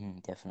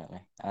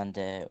 definitely. And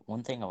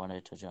one thing I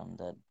wanted to touch on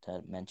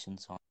that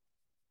mentions on,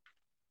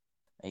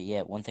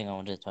 yeah, one thing I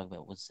wanted to talk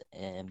about was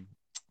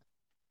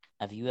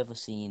have you ever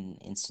seen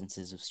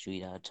instances of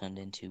street art turned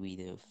into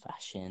either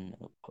fashion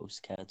or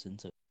postcards and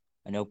so?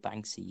 I know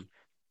Banksy,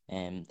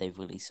 they've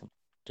released some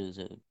photos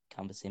of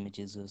canvas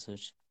images or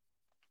such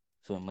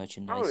for Oh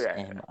merchandise.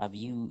 yeah. Have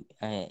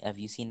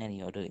you seen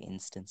any other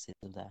instances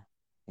of that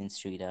in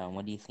street art? And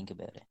what do you think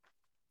about it?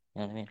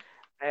 You know what I mean?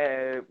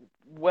 Uh,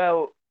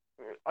 well,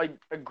 I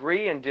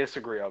agree and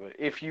disagree of it.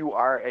 If you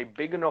are a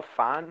big enough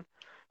fan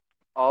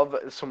of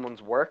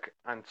someone's work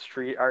and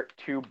street art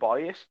to buy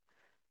it,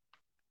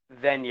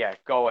 then yeah,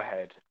 go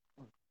ahead.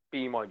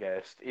 Be my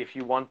guest. If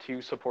you want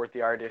to support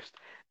the artist,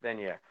 then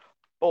yeah.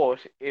 But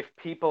if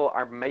people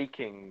are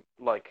making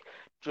like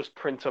just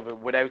prints of it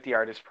without the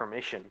artist's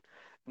permission.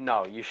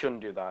 No, you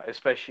shouldn't do that.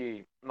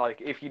 Especially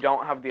like if you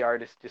don't have the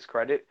artist's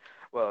discretion,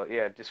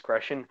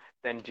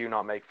 then do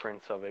not make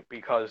prints of it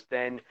because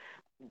then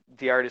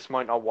the artist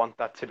might not want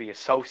that to be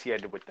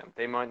associated with them.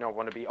 They might not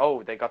want to be,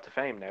 oh, they got to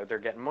fame now, they're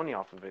getting money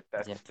off of it.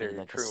 That's Exactly, their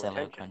like a true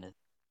seller intention. kind of.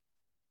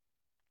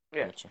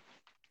 Yeah. Gotcha.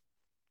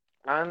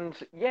 And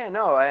yeah,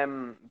 no,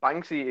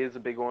 Banksy is a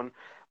big one.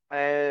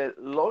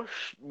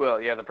 Lush, well,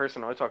 yeah, the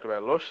person I talked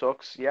about, Lush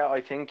sucks. Yeah,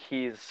 I think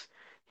he's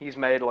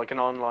made like an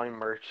online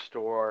merch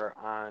store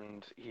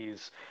and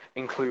he's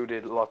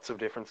included lots of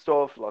different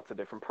stuff, lots of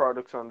different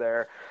products on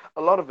there.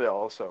 A lot of it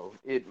also,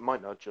 it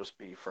might not just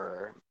be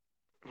for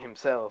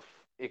himself.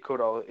 It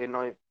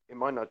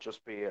might not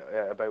just be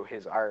about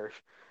his art.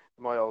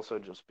 It might also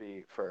just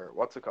be for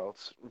what's it called,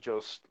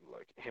 just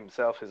like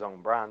himself, his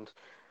own brand.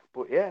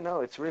 But yeah,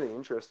 no, it's really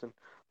interesting.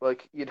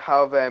 Like you'd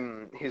have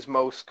his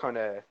most kind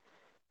of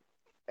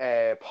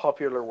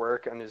popular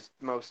work and his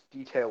most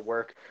detailed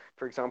work.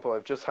 For example,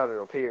 I've just had it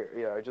up here.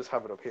 Yeah, I just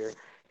have it up here.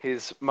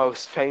 His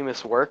most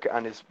famous work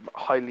and his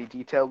highly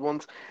detailed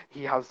ones,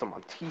 he has them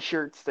on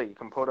T-shirts that you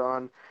can put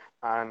on,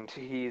 and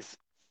he's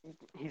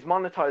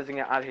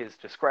monetizing it at his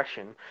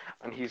discretion,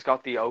 and he's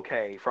got the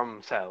okay from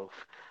himself.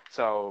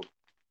 So,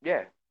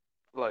 yeah,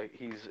 like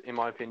he's, in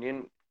my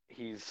opinion,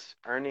 he's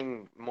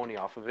earning money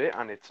off of it,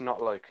 and it's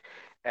not like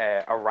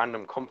a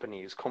random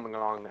company is coming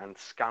along and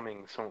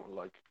scamming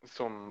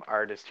some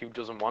artist who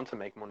doesn't want to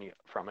make money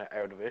from it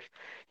out of it.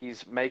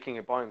 He's making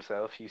it by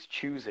himself. He's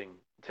choosing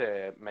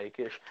to make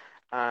it,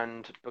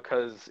 and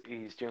because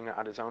he's doing it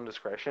at his own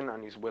discretion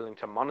and he's willing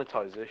to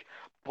monetize it,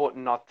 but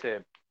not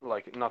the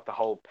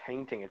whole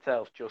painting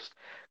itself, just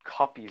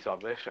copies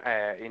of it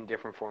in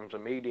different forms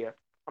of media.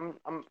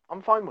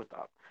 I'm fine with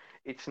that.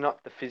 It's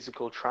not the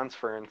physical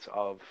transference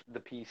of the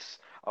piece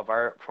of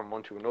art from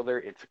one to another.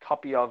 It's a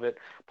copy of it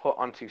put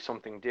onto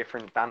something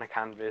different than a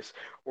canvas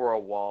or a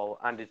wall,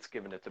 and it's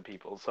given it to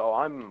people. So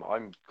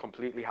I'm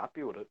completely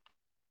happy with it.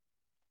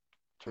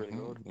 It's really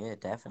good. Yeah,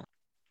 definitely.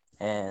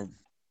 Uh,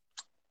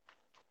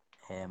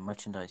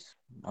 Merchandise.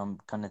 I'm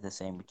kind of the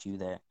same with you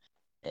there.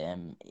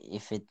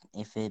 If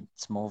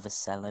it's more of a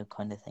sellout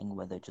kind of thing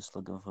where they're just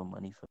looking for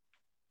money for,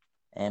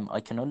 I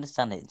can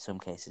understand it in some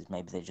cases.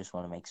 Maybe they just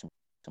want to make some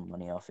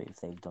money off it if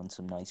they've done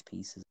some nice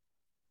pieces,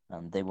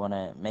 and they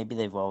wanna maybe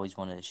they've always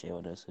wanted to share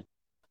with us.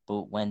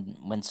 But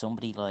when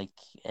somebody like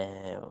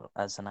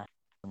as an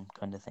action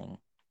kind of thing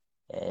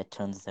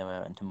turns their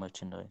art into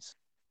merchandise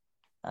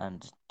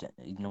and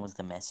ignores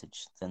the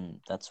message, then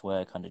that's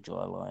where I kind of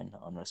draw a line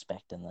on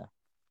respecting that.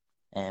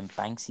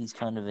 Banksy's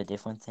kind of a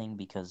different thing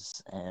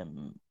because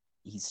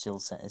he's still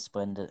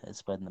spreading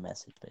the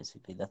message.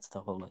 Basically, that's the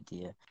whole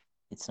idea.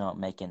 It's not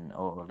making,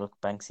 oh look,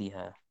 Banksy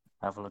here,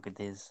 have a look at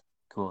this,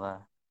 cool.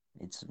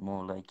 It's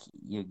more like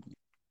you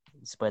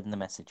spreading the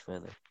message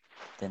further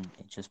than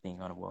it just being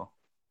on a wall,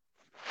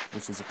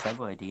 which is a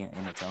clever idea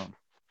in its own.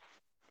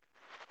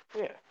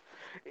 Yeah,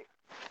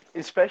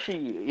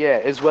 especially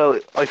yeah as well.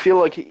 I feel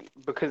like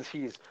because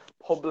he's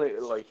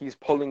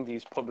pulling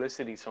these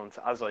publicity stunts,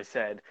 as I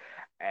said,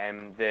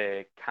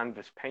 the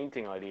canvas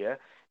painting idea.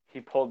 He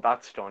pulled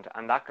that stunt,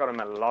 and that got him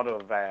a lot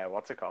of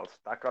what's it called?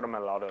 That got him a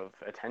lot of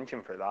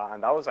attention for that,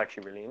 and that was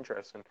actually really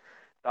interesting.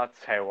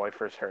 That's how I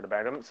first heard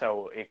about him,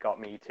 so it got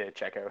me to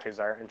check out his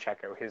art and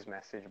check out his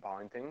message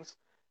behind things.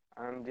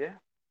 And yeah,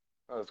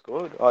 that was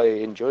good. I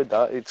enjoyed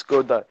that. It's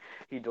good that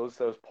he does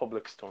those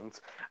public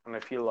stunts, and I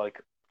feel like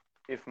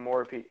if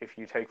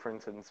you take for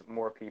instance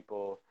more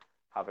people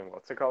having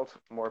what's it called,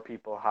 more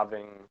people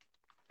having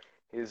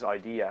his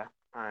idea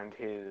and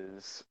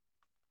his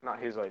not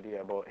his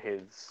idea but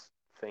his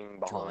thing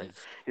behind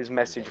Drive, his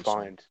message motivation.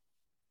 behind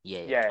Yeah,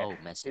 yeah. yeah Oh,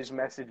 his message.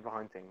 message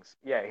behind things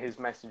yeah his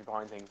message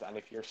behind things, and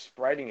if you're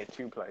spreading it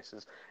to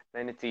places,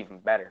 then it's even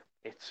better.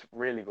 It's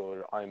really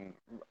good. I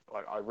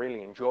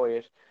really enjoy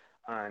it,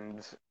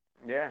 and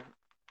yeah,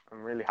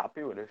 I'm really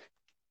happy with it.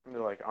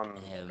 Like I'm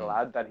Um,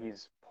 glad that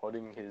he's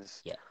putting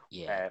his yeah,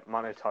 yeah.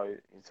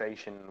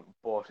 monetization,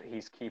 but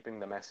he's keeping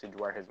the message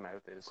where his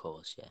mouth Of is,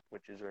 course, yeah.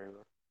 which is really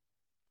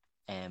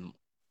Um,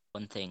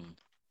 One thing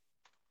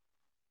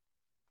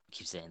I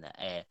keep saying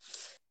that.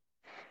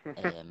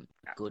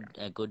 good.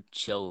 A good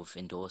show of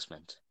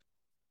endorsement.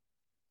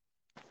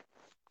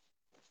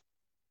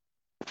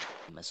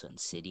 A certain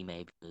city,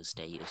 maybe a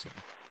state or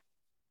something.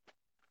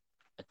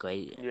 A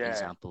great Yeah.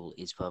 example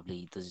is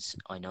probably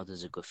I know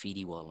there's a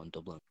graffiti wall in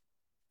Dublin,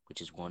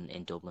 which is one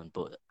in Dublin,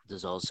 but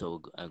there's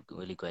also a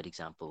really great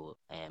example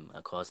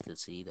across the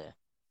sea there,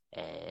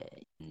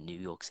 in New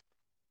York City,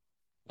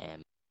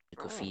 the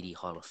Oh, Graffiti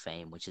Hall of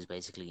Fame, which is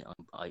basically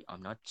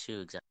I'm not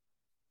sure exactly.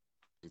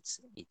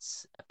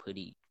 It's a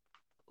pretty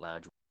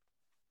large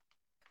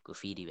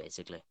graffiti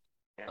basically.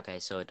 yeah. Okay,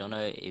 so I don't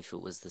know if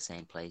it was the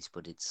same place,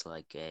 but it's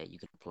like you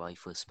can apply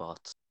for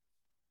spots.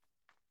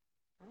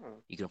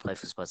 Oh, You can apply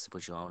for spots to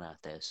put your own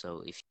out there.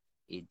 So if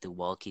the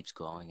wall keeps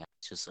growing,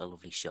 it's just a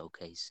lovely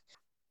showcase.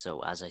 So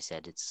as I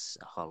said, it's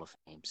a Hall of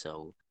Fame.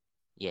 So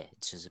yeah,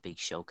 it's just a big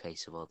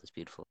showcase of all this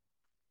beautiful,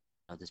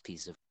 all this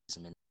pieces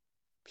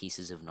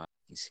of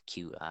nice,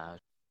 cute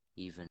art.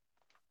 even.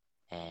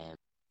 Um,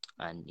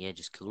 and yeah,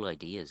 just cool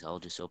ideas, all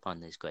just up on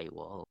this great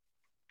wall.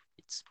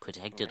 It's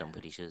protected, I'm Yeah.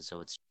 pretty sure,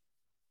 so it's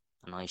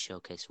a nice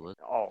showcase of work.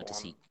 Good Oh, to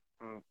see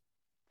yeah, I'm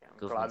glad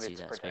governments do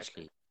it's that, protected.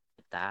 especially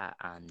with that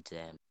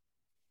and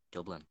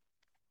Dublin.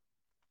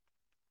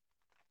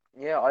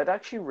 Yeah,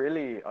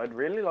 I'd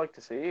really like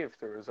to see if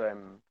there was I'd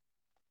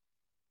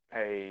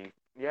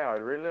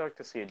really like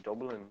to see a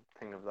Dublin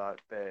thing of that,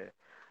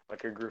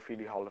 like a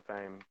graffiti Hall of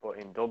Fame, but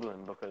in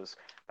Dublin, because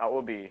that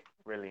would be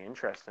really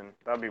interesting.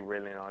 That'd be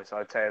really nice.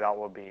 I'd say that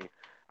would be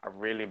a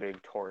really big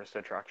tourist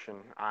attraction,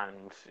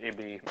 and it'd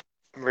be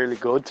really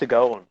good to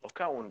go and look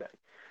at one day.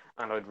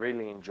 And I'd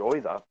really enjoy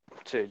that,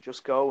 to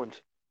just go and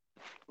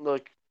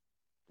like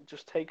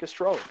just take a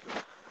stroll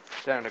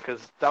down it,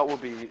 because that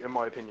would be, in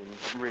my opinion,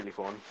 really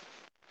fun,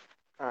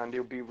 and it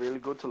would be really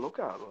good to look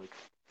at. Like,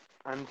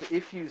 and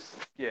if you,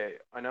 yeah,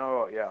 I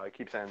know, yeah, I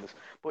keep saying this,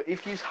 but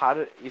if you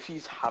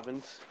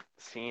haven't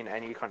seen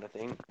any kind of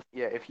thing,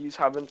 yeah, if you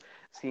haven't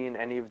seen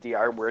any of the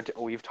artwork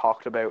we've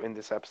talked about in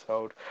this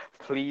episode,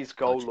 please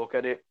go Go look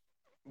at it.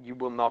 You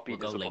will not be we'll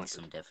go link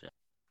disappointed. some definitely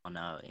on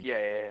our in Yeah,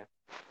 yeah,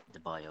 the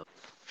bio.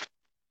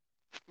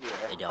 yeah,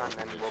 It yeah. all And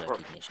then deserves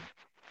recognition.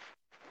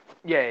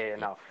 yeah, yeah, yeah, Yeah,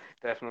 no,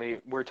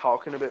 definitely. We're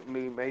talking about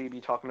maybe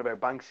talking about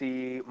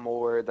Banksy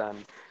more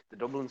than the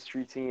Dublin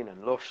street scene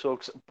and Lush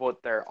Sucks,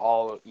 but they're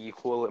all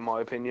equal in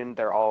my opinion.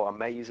 They're all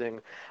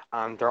amazing,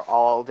 and they're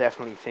all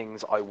definitely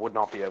things I would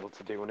not be able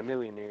to do in a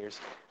million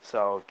years.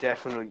 So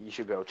definitely, you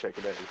should go check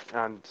it out.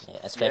 And yeah. yeah,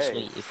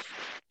 Especially if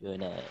you're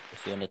in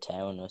a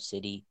town or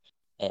city.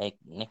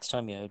 Next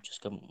time you're out,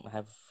 just go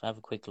have a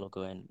quick look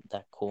around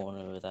that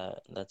corner or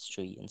that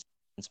street and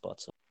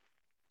spot some.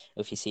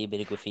 If you see a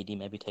bit of graffiti,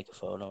 maybe take a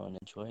photo and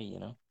enjoy.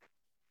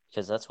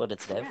 Because that's what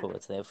it's there yeah, for.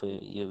 It's there for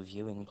your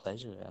viewing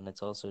pleasure, and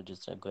it's also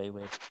just a great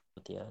way to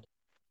put the art.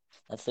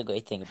 That's the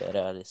great thing about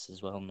artists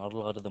as well. Not a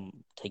lot of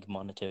them take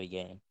monetary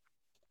gain.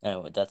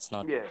 That's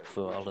not yeah,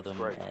 for which all of is them.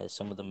 great.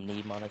 Some of them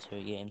need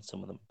monetary gain.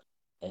 Some of them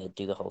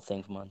do the whole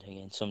thing for monetary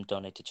gain. Some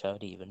donate to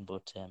charity even,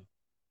 but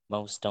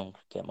most don't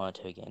get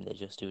monetary gain. They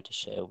just do it to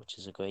share, which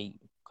is a great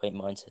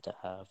mindset to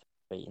have.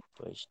 Great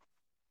inspiration.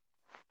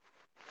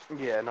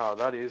 Yeah, no,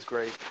 that is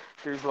great.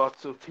 There's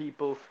lots of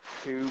people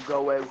who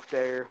go out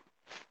there,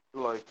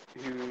 like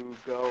who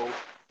go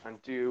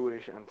and do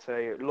it and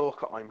say,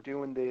 "Look, I'm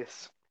doing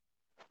this.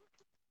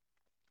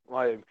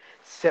 I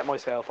set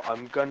myself.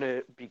 I'm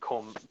gonna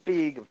become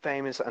big and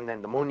famous, and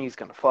then the money's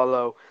gonna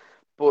follow."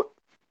 But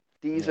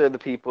these Yeah, are the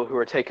people who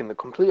are taking the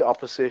complete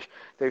opposite.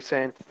 They're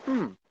saying,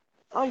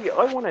 I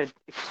want to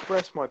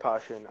express my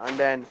passion, and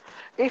then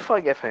if I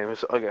get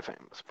famous, I get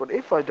famous. But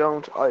if I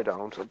don't, I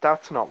don't.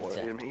 That's not what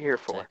I'm exactly, here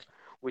for," exactly.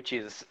 which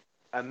is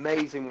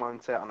amazing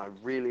mindset, and I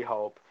really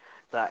hope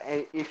that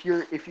if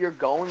you're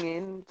going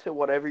into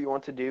whatever you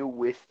want to do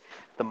with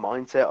the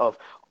mindset of,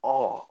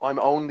 "Oh, I'm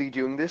only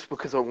doing this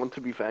because I want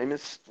to be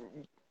famous,"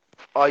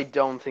 I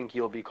don't think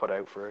you'll be cut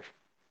out for it,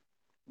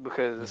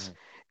 because Mm-hmm.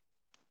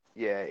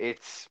 yeah,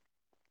 it's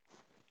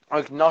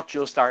like not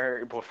just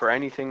art, but for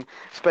anything,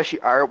 especially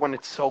art when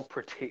it's so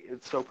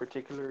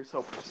particular,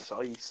 so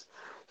precise,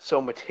 so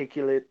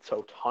meticulous,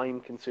 so time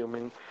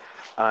consuming,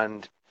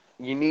 and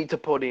you need to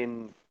put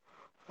in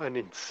an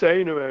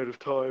insane amount of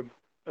time.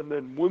 And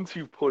then once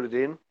you put it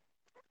in,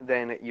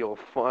 then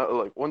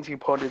like once you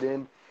put it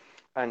in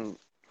and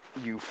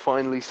you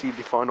finally see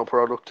the final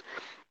product,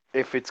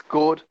 if it's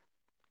good,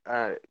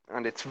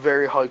 and it's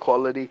very high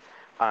quality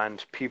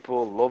and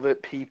people love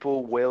it,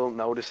 people will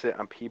notice it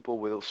and people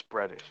will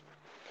spread it.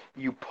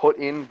 You put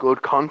in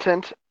good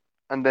content,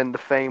 and then the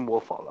fame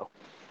will follow.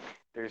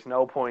 There's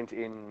no point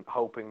in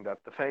hoping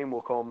that the fame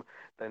will come,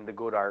 then the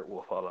good art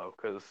will follow,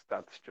 because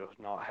that's just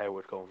not how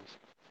it comes.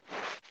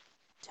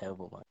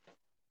 Terrible one.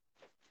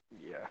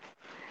 Yeah,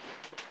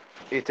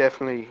 it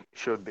definitely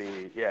should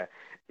be. Yeah,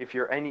 if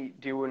you're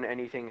doing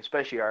anything,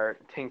 especially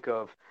art, think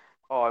of,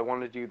 oh, I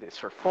want to do this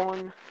for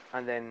fun,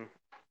 and then,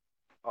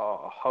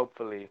 oh,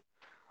 hopefully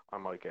I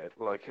might get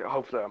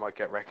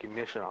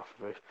recognition off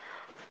of it.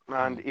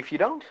 And Mm. if you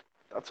don't,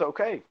 that's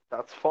okay.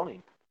 That's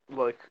fine.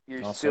 Like,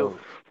 you're still Also,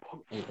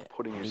 yeah,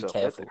 putting be yourself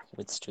out careful there.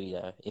 with street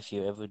art. If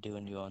you're ever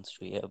doing your own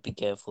street art, be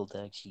careful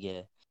to actually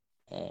get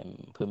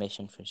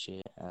permission for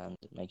shit and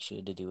make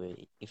sure to do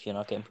it. If you're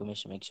not getting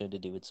permission, make sure to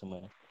do it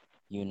somewhere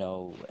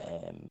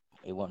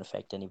it won't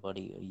affect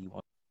anybody or you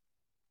won't,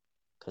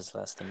 because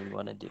last thing you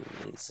want to do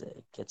is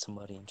get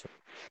somebody in trouble.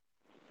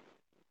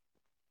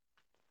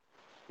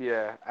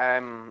 Yeah.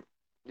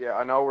 Yeah.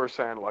 I know we're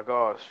saying like,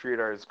 oh, street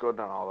art is good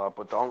and all that,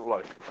 but don't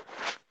like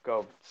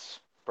go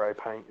spray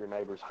paint your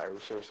neighbor's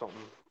house or something.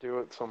 Do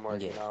it somewhere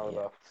Yeah, yeah.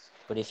 that's.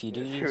 But if you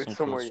Yeah. do Do it some cool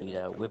somewhere street it's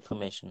art gonna. with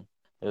permission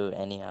or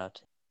any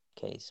art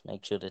case,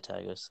 make sure to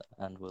tag us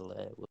and we'll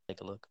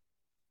take a look.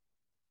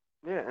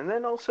 Yeah, and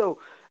then also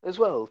as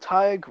well,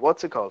 tag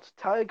what's it called?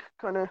 Tag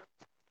kind of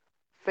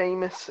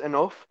famous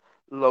enough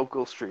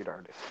local street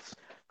artists,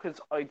 because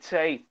I'd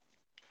say,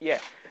 yeah,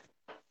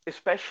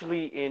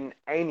 especially in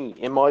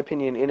my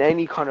opinion, in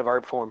any kind of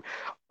art form,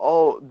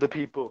 all the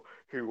people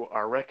who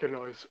are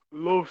recognized.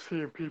 Love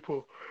seeing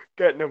people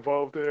getting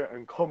involved in it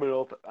and coming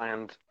up,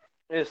 and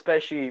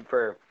especially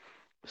for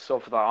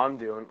stuff that I'm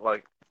doing,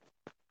 like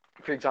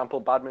for example,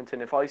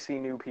 badminton. If I see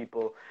new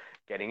people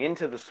getting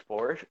into the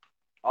sport,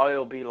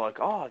 I'll be like,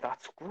 "Oh,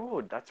 that's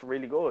good. That's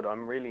really good.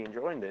 I'm really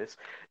enjoying this.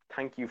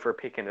 Thank you for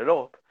picking it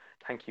up.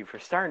 Thank you for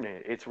starting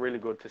it. It's really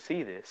good to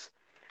see this."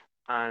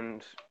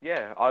 And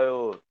yeah,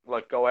 I'll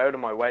like go out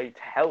of my way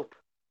to help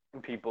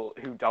people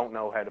who don't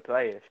know how to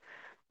play it,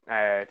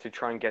 to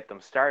try and get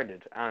them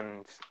started.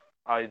 And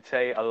I'd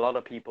say a lot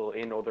of people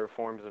in other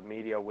forms of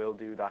media will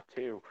do that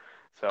too.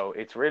 So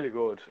it's really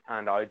good,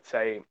 and I'd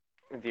say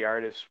the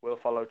artists will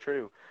follow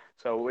through.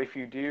 So if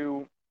you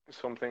do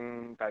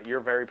something that you're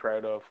very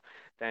proud of,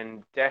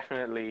 then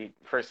definitely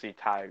firstly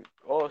tag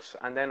us,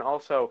 and then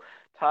also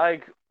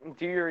tag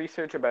do your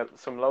research about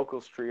some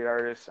local street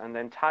artists, and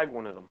then tag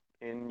one of them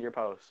in your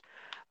post,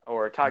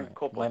 or tag Yeah, a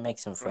couple, might make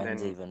some and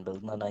friends then even.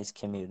 Building a nice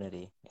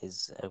community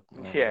is a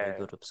very yeah,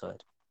 good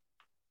upside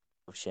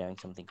of sharing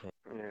something good.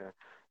 yeah.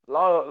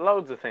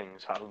 Loads of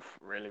things have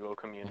really good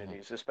Hmm.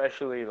 communities,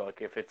 especially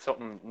like if it's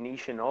something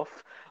niche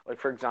enough. Like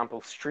for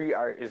example, street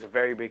art is a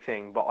very big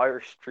thing, but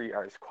Irish street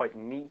art is quite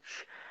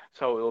niche.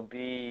 So it'll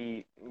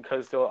be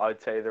because though I'd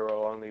say there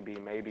will only be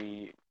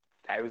maybe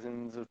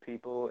thousands of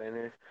people in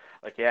it.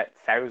 Like yeah,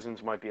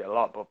 thousands might be a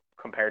lot, but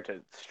compared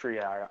to street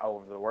art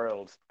over the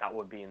world, that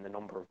would be in the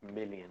number of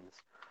millions.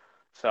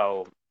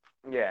 So,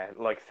 yeah,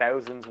 like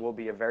thousands will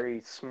be a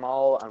very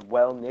small and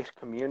well knit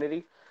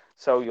community.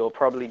 So you'll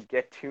probably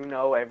get to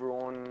know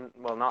everyone.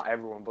 Well, not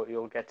everyone, but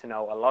you'll get to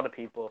know a lot of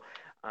people,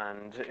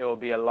 and it'll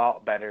be a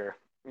lot better.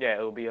 Yeah,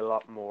 it'll be a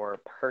lot more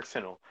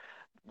personal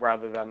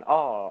rather than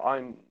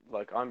I'm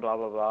blah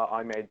blah blah.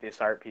 I made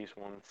this art piece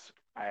once.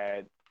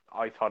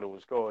 I thought it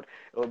was good.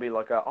 It'll be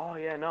like oh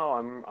yeah no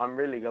I'm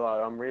really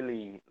glad I'm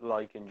really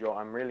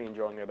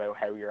enjoying about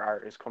how your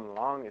art is coming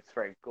along. It's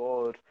very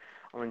good.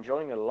 I'm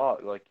enjoying it a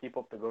lot. Like keep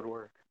up the good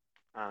work.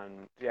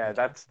 And yeah, Okay,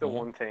 that's the yeah,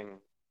 one thing.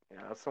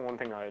 Yeah, that's the one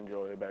thing I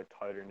enjoy about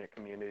tighter knit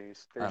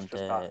communities. There's and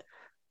just that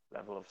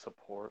level of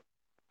support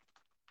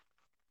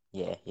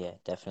yeah, yeah,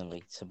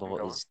 definitely. and Support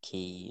going. is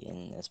key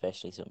in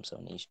especially something so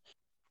niche.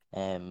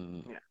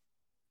 Um, Yeah.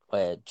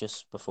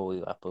 just before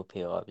we wrap up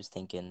here, I was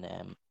thinking,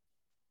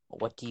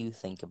 what do you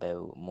think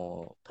about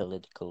more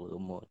political or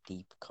more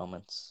deep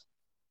comments?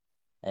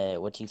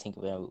 What do you think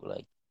about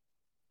like,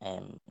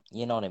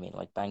 you know what I mean,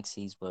 like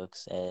Banksy's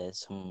works,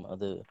 some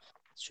other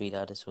street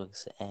artists'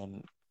 works,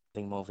 having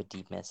more of a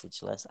deep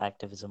message, less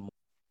activism,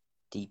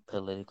 deep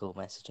political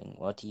messaging.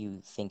 What do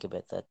you think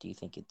about that? Do you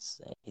think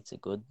it's a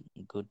good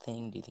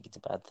thing? Do you think it's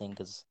a bad thing?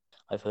 Because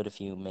I've heard a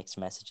few mixed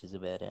messages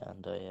about it,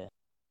 and I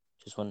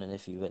just wondering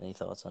if you have any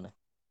thoughts on it.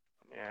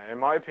 Yeah, in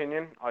my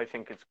opinion, I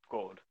think it's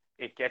good.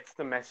 It gets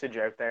the message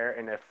out there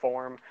in a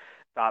form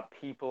that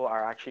people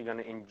are actually going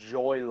to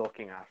enjoy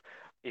looking at.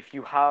 If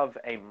you have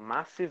a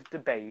massive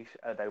debate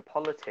about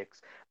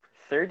politics for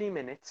 30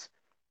 minutes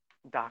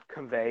that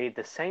convey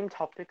the same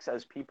topics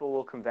as people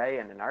will convey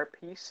in an art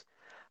piece,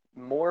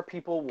 more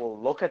people will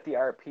look at the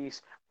art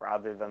piece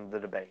rather than the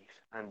debate.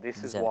 And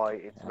this is why Exactly,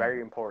 it's and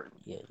very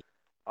important. yeah,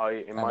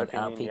 In and my an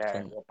opinion, RP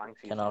yeah, what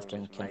Banksy is can doing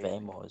often is convey amazing.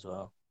 more as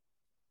well.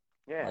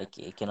 Yeah, Like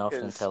it can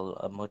often because tell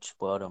a much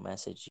broader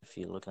message if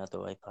you're looking at the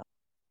right path.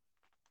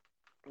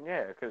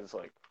 Because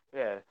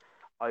yeah,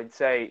 I'd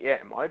say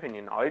in my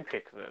opinion, I'd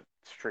pick the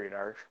street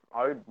art.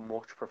 I'd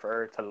much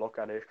prefer to look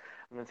at it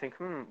and then think,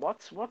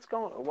 what's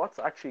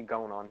actually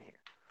going on here?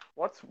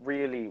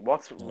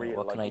 What's Yeah, real?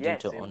 what can Like, I do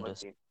yes, to it might understand?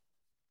 be,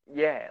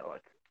 yeah,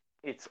 like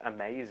it's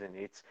amazing.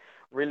 It's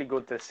really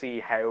good to see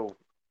how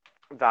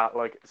that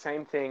like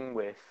same thing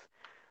with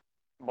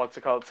what's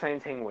it called? Same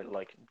thing with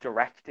like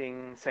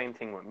directing. Same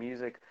thing with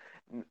music.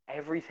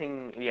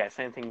 Everything, yeah,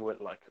 same thing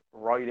with like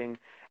writing.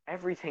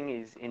 Everything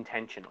is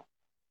intentional.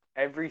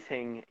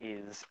 Everything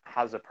is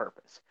has a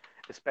purpose,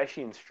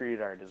 especially in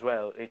street art as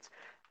well. It's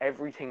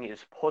everything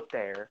is put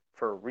there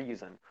for a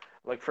reason.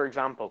 Like for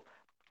example,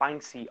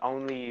 Banksy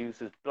only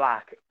uses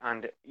black,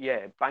 and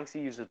yeah,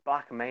 Banksy uses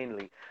black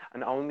mainly,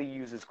 and only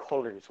uses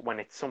colors when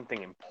it's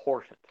something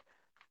important.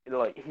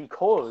 Like he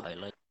could,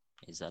 Highlight,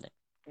 is that it?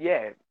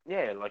 yeah,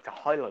 like to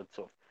highlight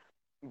stuff,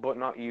 but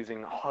not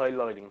using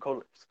highlighting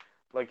colors.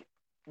 Like,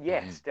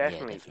 Hmm. yes,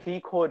 Yeah, definitely, definitely.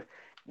 he could.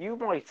 You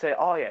might say,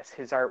 oh yes,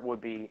 his art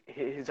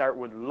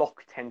would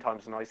look 10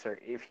 times nicer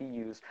if he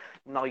used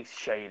nice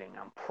shading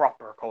and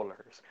proper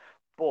colors,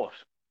 but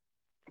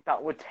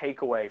that would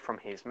take away from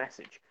his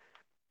message.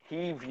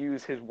 He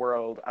views his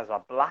world as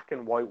a black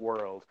and white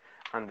world,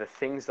 and the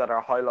things that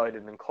are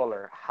highlighted in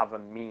color have a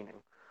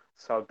meaning.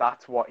 So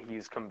that's what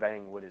he's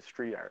conveying with his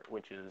street art,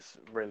 which is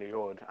really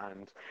good.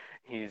 And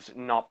he's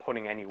not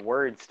putting any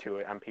words to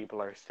it, and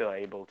people are still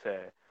able to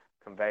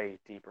convey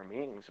deeper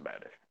meanings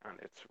about it. And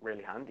it's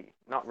really handy.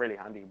 Not really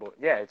handy, but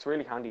yeah, it's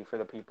really handy for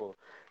the people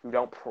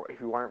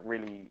who aren't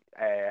really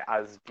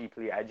as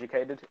deeply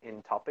educated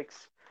in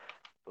topics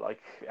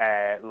like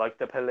like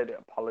the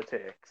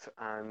politics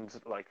and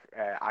like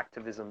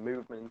activism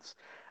movements.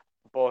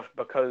 but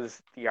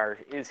because the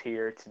art is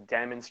here to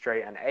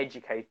demonstrate and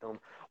educate them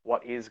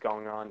what is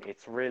going on,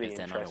 it's really if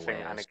they're not interesting,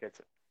 aware. and it gets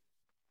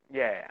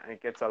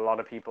a lot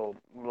of people,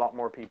 a lot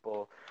more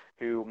people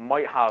who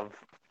might have,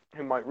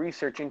 who might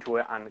research into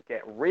it and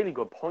get really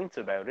good points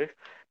about it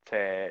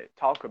to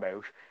talk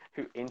about,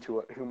 who into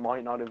it, who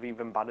might not have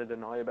even batted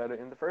an eye about it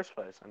in the first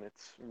place, and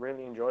it's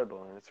really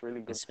enjoyable and it's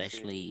really good to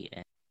see. Especially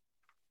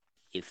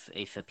if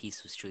a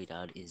piece of street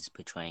art is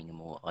portraying a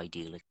more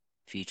idyllic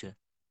future,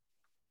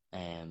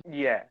 um,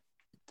 Yeah,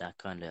 that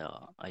kind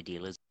of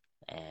idealism,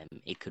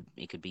 it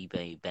could be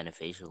very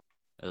beneficial,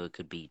 or it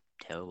could be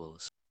terrible.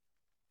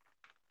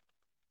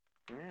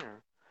 yeah.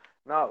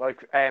 No,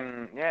 like,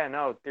 yeah,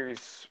 no,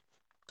 there's.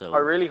 I So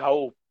really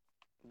hope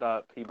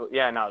that people.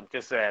 Yeah, no,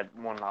 just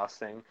one last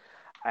thing.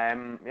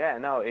 Yeah,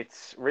 no,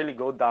 it's really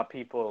good that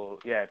people,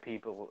 yeah,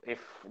 people, if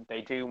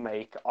they do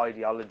make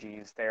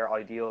ideologies their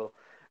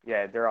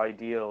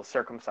ideal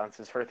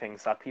circumstances for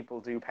things, that people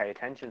do pay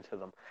attention to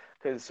them,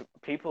 because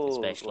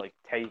people especially like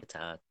take, it's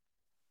art,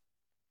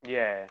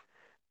 yeah,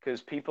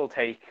 because people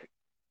take,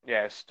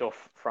 yeah,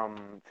 stuff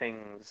from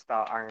things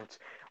that aren't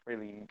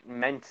really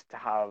meant to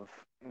have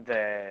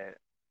the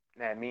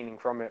meaning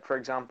from it. For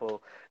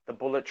example, the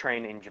bullet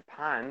train in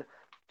Japan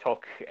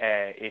took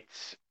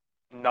its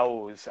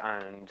nose,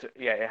 and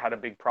yeah, it had a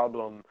big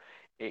problem.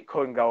 It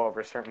couldn't go over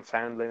a certain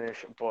sound limit,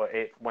 but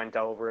it went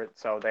over it,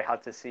 so they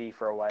had to see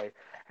for a way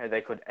how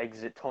they could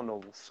exit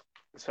tunnels.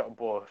 So,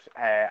 but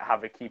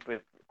have it keep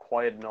it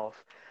quiet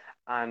enough.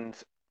 And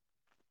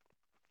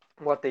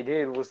what they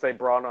did was they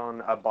brought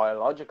on a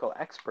biological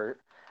expert,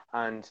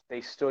 and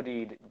they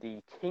studied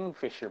the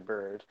kingfisher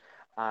bird,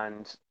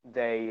 and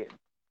they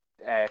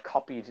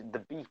copied the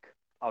beak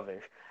of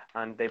it,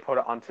 and they put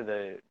it onto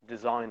the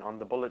design on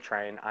the bullet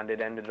train, and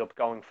it ended up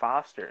going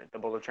faster. The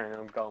bullet train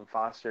ended up going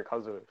faster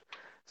because of it.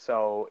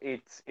 So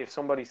it's, if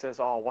somebody says,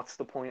 "Oh, what's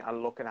the point of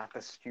looking at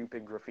the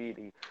stupid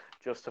graffiti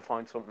just to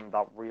find something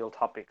that real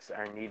topics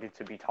are needed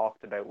to be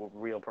talked about with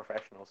real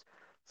professionals?"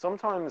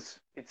 Sometimes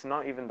it's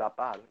not even that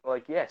bad.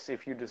 Like, yes,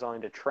 if you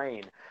designed a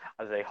train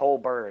as a whole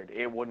bird,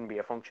 it wouldn't be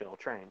a functional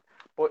train.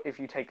 But if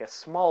you take a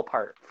small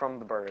part from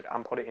the bird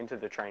and put it into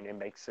the train, it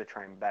makes the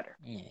train better.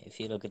 yeah. If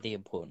you look at the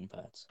important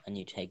parts and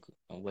you take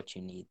what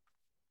you need,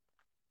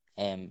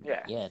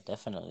 Yeah, yeah,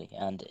 definitely,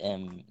 and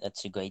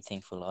that's a great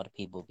thing for a lot of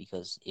people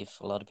because if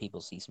a lot of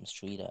people see some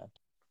street art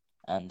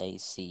and they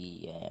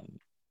see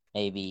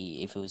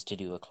maybe if it was to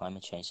do a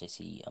climate change, they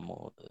see a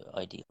more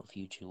ideal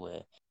future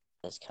where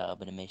there's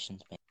carbon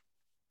emissions, maybe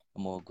a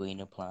more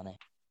greener planet.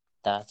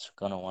 That's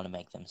gonna want to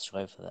make them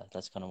strive for that.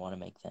 That's gonna want to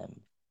make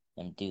them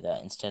do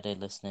that instead of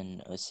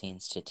listening or seeing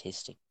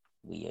statistic.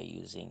 We are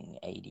using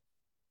 80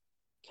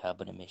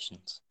 carbon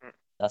emissions.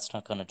 That's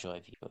not gonna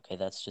drive you. Okay,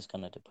 that's just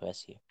gonna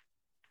depress you.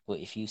 But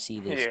if you see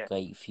this yeah,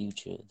 great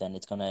future, then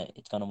it's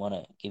gonna want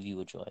to give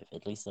you a drive,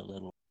 at least a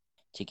little,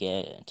 to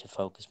get to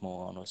focus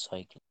more on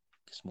recycling,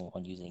 focus more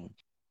on using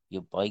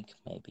your bike,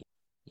 maybe.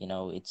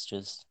 It's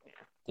just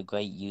the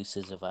great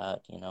uses of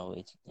art.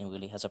 It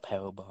really has a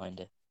power behind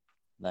it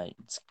that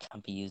it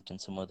can't be used in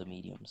some other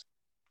mediums.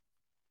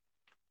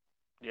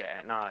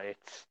 yeah. No,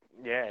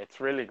 it's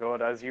really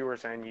good. As you were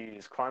saying, you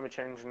use climate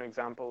change as an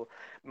example.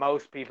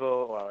 Most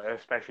people, well,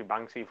 especially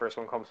Banksy, first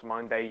one comes to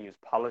mind. They use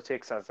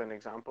politics as an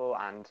example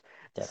and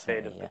the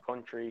state Definitely, of the yeah,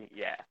 country.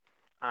 Yeah,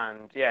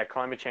 and yeah,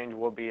 climate change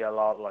will be a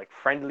lot like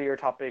friendlier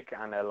topic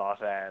and a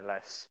lot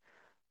less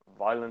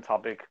violent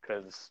topic,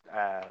 because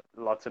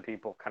lots of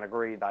people can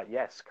agree that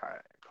yes,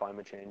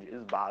 climate change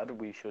is bad.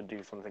 We should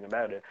do something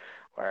about it.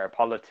 Where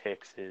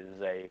politics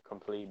is a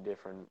complete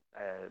different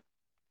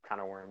can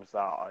of worms that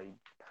I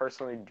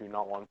personally do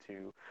not want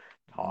to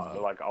talk, yeah,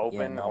 like,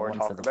 yeah. open Not or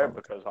one for talk the about,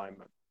 politics. because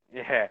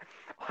yeah,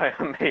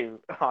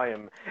 I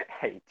am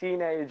a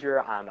teenager,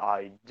 and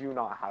I do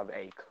not have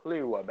a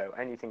clue about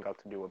anything got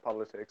to do with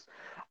politics.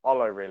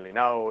 All I really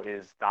know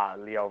is that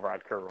Leo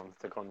Varadkar runs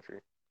the country.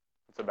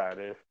 That's about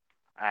it.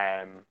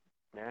 Um,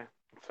 yeah.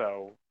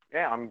 So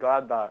yeah, I'm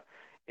glad that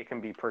it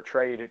can be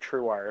portrayed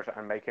through art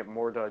and make it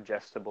more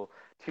digestible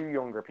to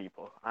younger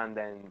people, and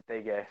then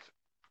they get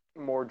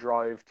more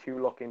drive to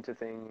look into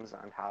things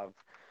and have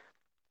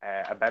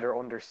a better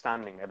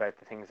understanding about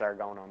the things that are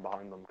going on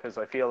behind them. Because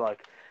I feel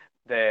like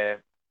the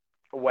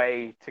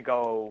way to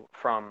go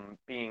from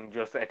being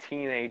just a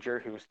teenager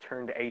who's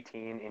turned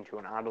 18 into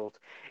an adult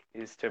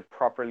is to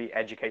properly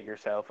educate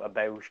yourself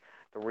about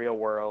the real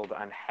world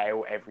and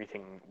how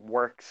everything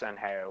works and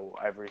how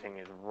everything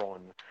is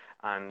run.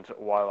 And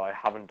while I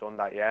haven't done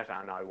that yet,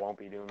 and I won't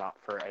be doing that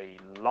for a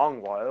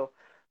long while,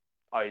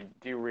 I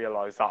do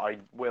realize that I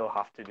will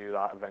have to do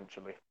that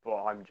eventually,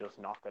 but I'm just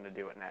not going to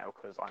do it now,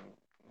 because I'm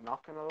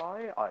not going to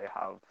lie, I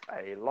have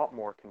a lot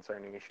more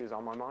concerning issues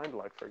on my mind.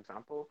 Like, for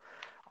example,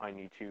 I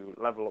need to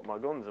level up my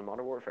guns in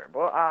Modern Warfare,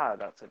 but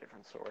that's a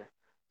different story.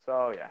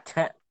 So yeah,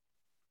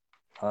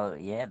 Oh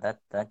yeah,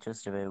 that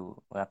just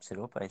about wraps it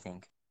up, I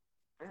think,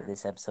 for yeah,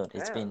 this episode.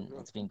 It's yeah, been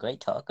it's been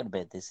great talking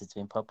about this. It's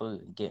been proper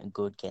getting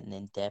good, getting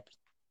in depth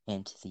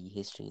into the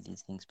history of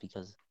these things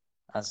because,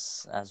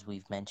 as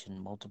we've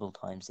mentioned multiple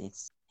times,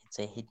 it's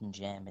a hidden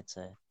gem.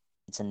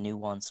 it's a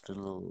nuanced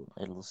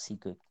little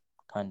secret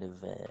kind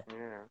of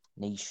Yeah,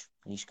 niche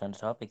kind of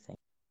topic thing.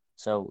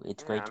 So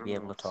it's yeah, great and to be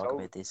able I'm to talk so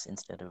about this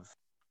instead of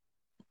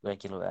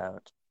regular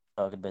art,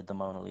 talking about the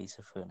Mona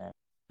Lisa for an hour.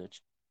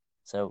 Such.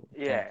 So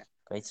yeah, yeah,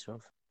 great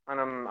stuff. and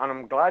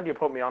I'm glad you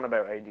put me on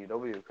about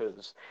ADW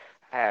because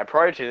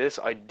prior to this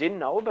I didn't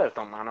know about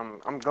them,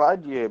 and I'm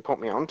glad you put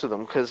me onto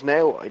them because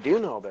now I do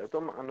know about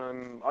them,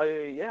 and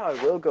I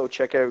will go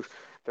check out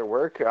their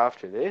work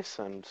after this,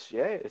 and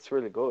yeah, it's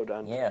really good,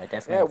 and Yeah, I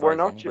definitely yeah, we're advise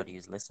not just anybody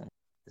who's listening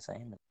the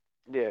same.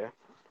 yeah.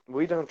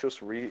 We don't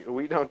just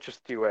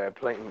do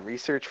blatant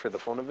research for the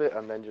fun of it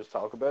and then just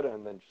talk about it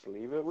and then just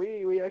leave it.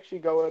 We actually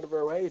go out of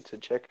our way to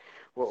check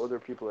what other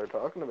people are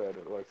talking about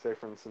it. Like say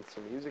for instance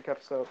the music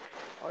episode,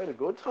 I had a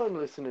good time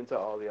listening to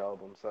all the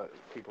albums that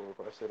people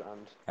requested,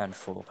 and And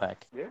four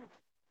pack. yeah.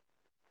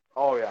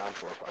 Oh yeah, and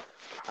four pack.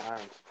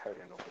 Can't tell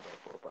you enough about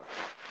four pack.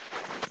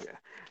 Yeah.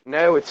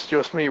 Now it's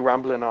just me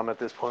rambling on at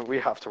this point. We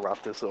have to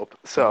wrap this up.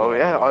 So Yeah,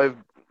 yeah, yeah. I've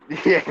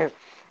yeah.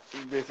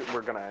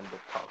 We're gonna end up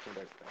talking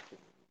about that,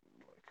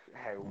 like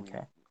how we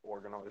Okay.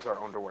 organize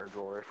our underwear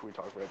drawer if we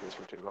talk about this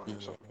for too long or Yeah,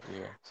 something.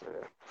 yeah. So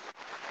yeah,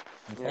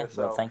 Okay. Well,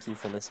 so thank you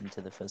for listening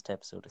to the first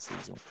episode of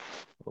season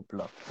or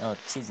block. Oh,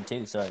 season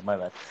two. Sorry, my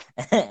bad.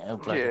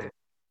 Of block yeah, it.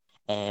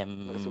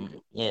 that's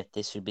okay. Yeah,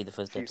 this should be the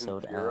first Season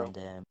episode, 0.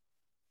 and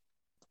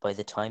by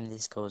the time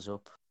this goes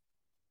up,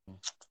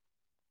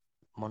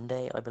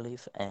 Monday, I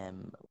believe, uh,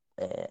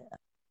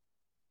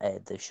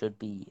 there should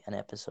be an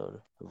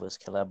episode of us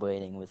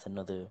collaborating with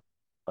another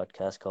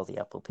podcast called the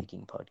Apple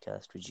Picking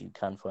Podcast, which you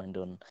can find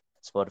on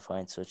Spotify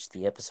and such.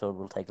 The episode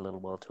will take a little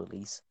while to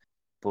release,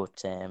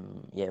 but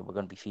yeah, we're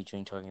going to be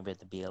featuring talking about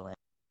the BLM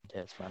and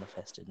how it's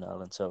manifested in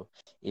Ireland. So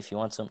if you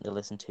want something to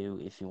listen to,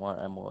 if you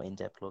want a more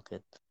in-depth look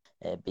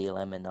at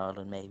BLM in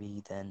Ireland,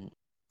 maybe then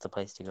the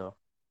place to go.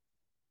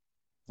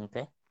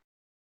 Okay.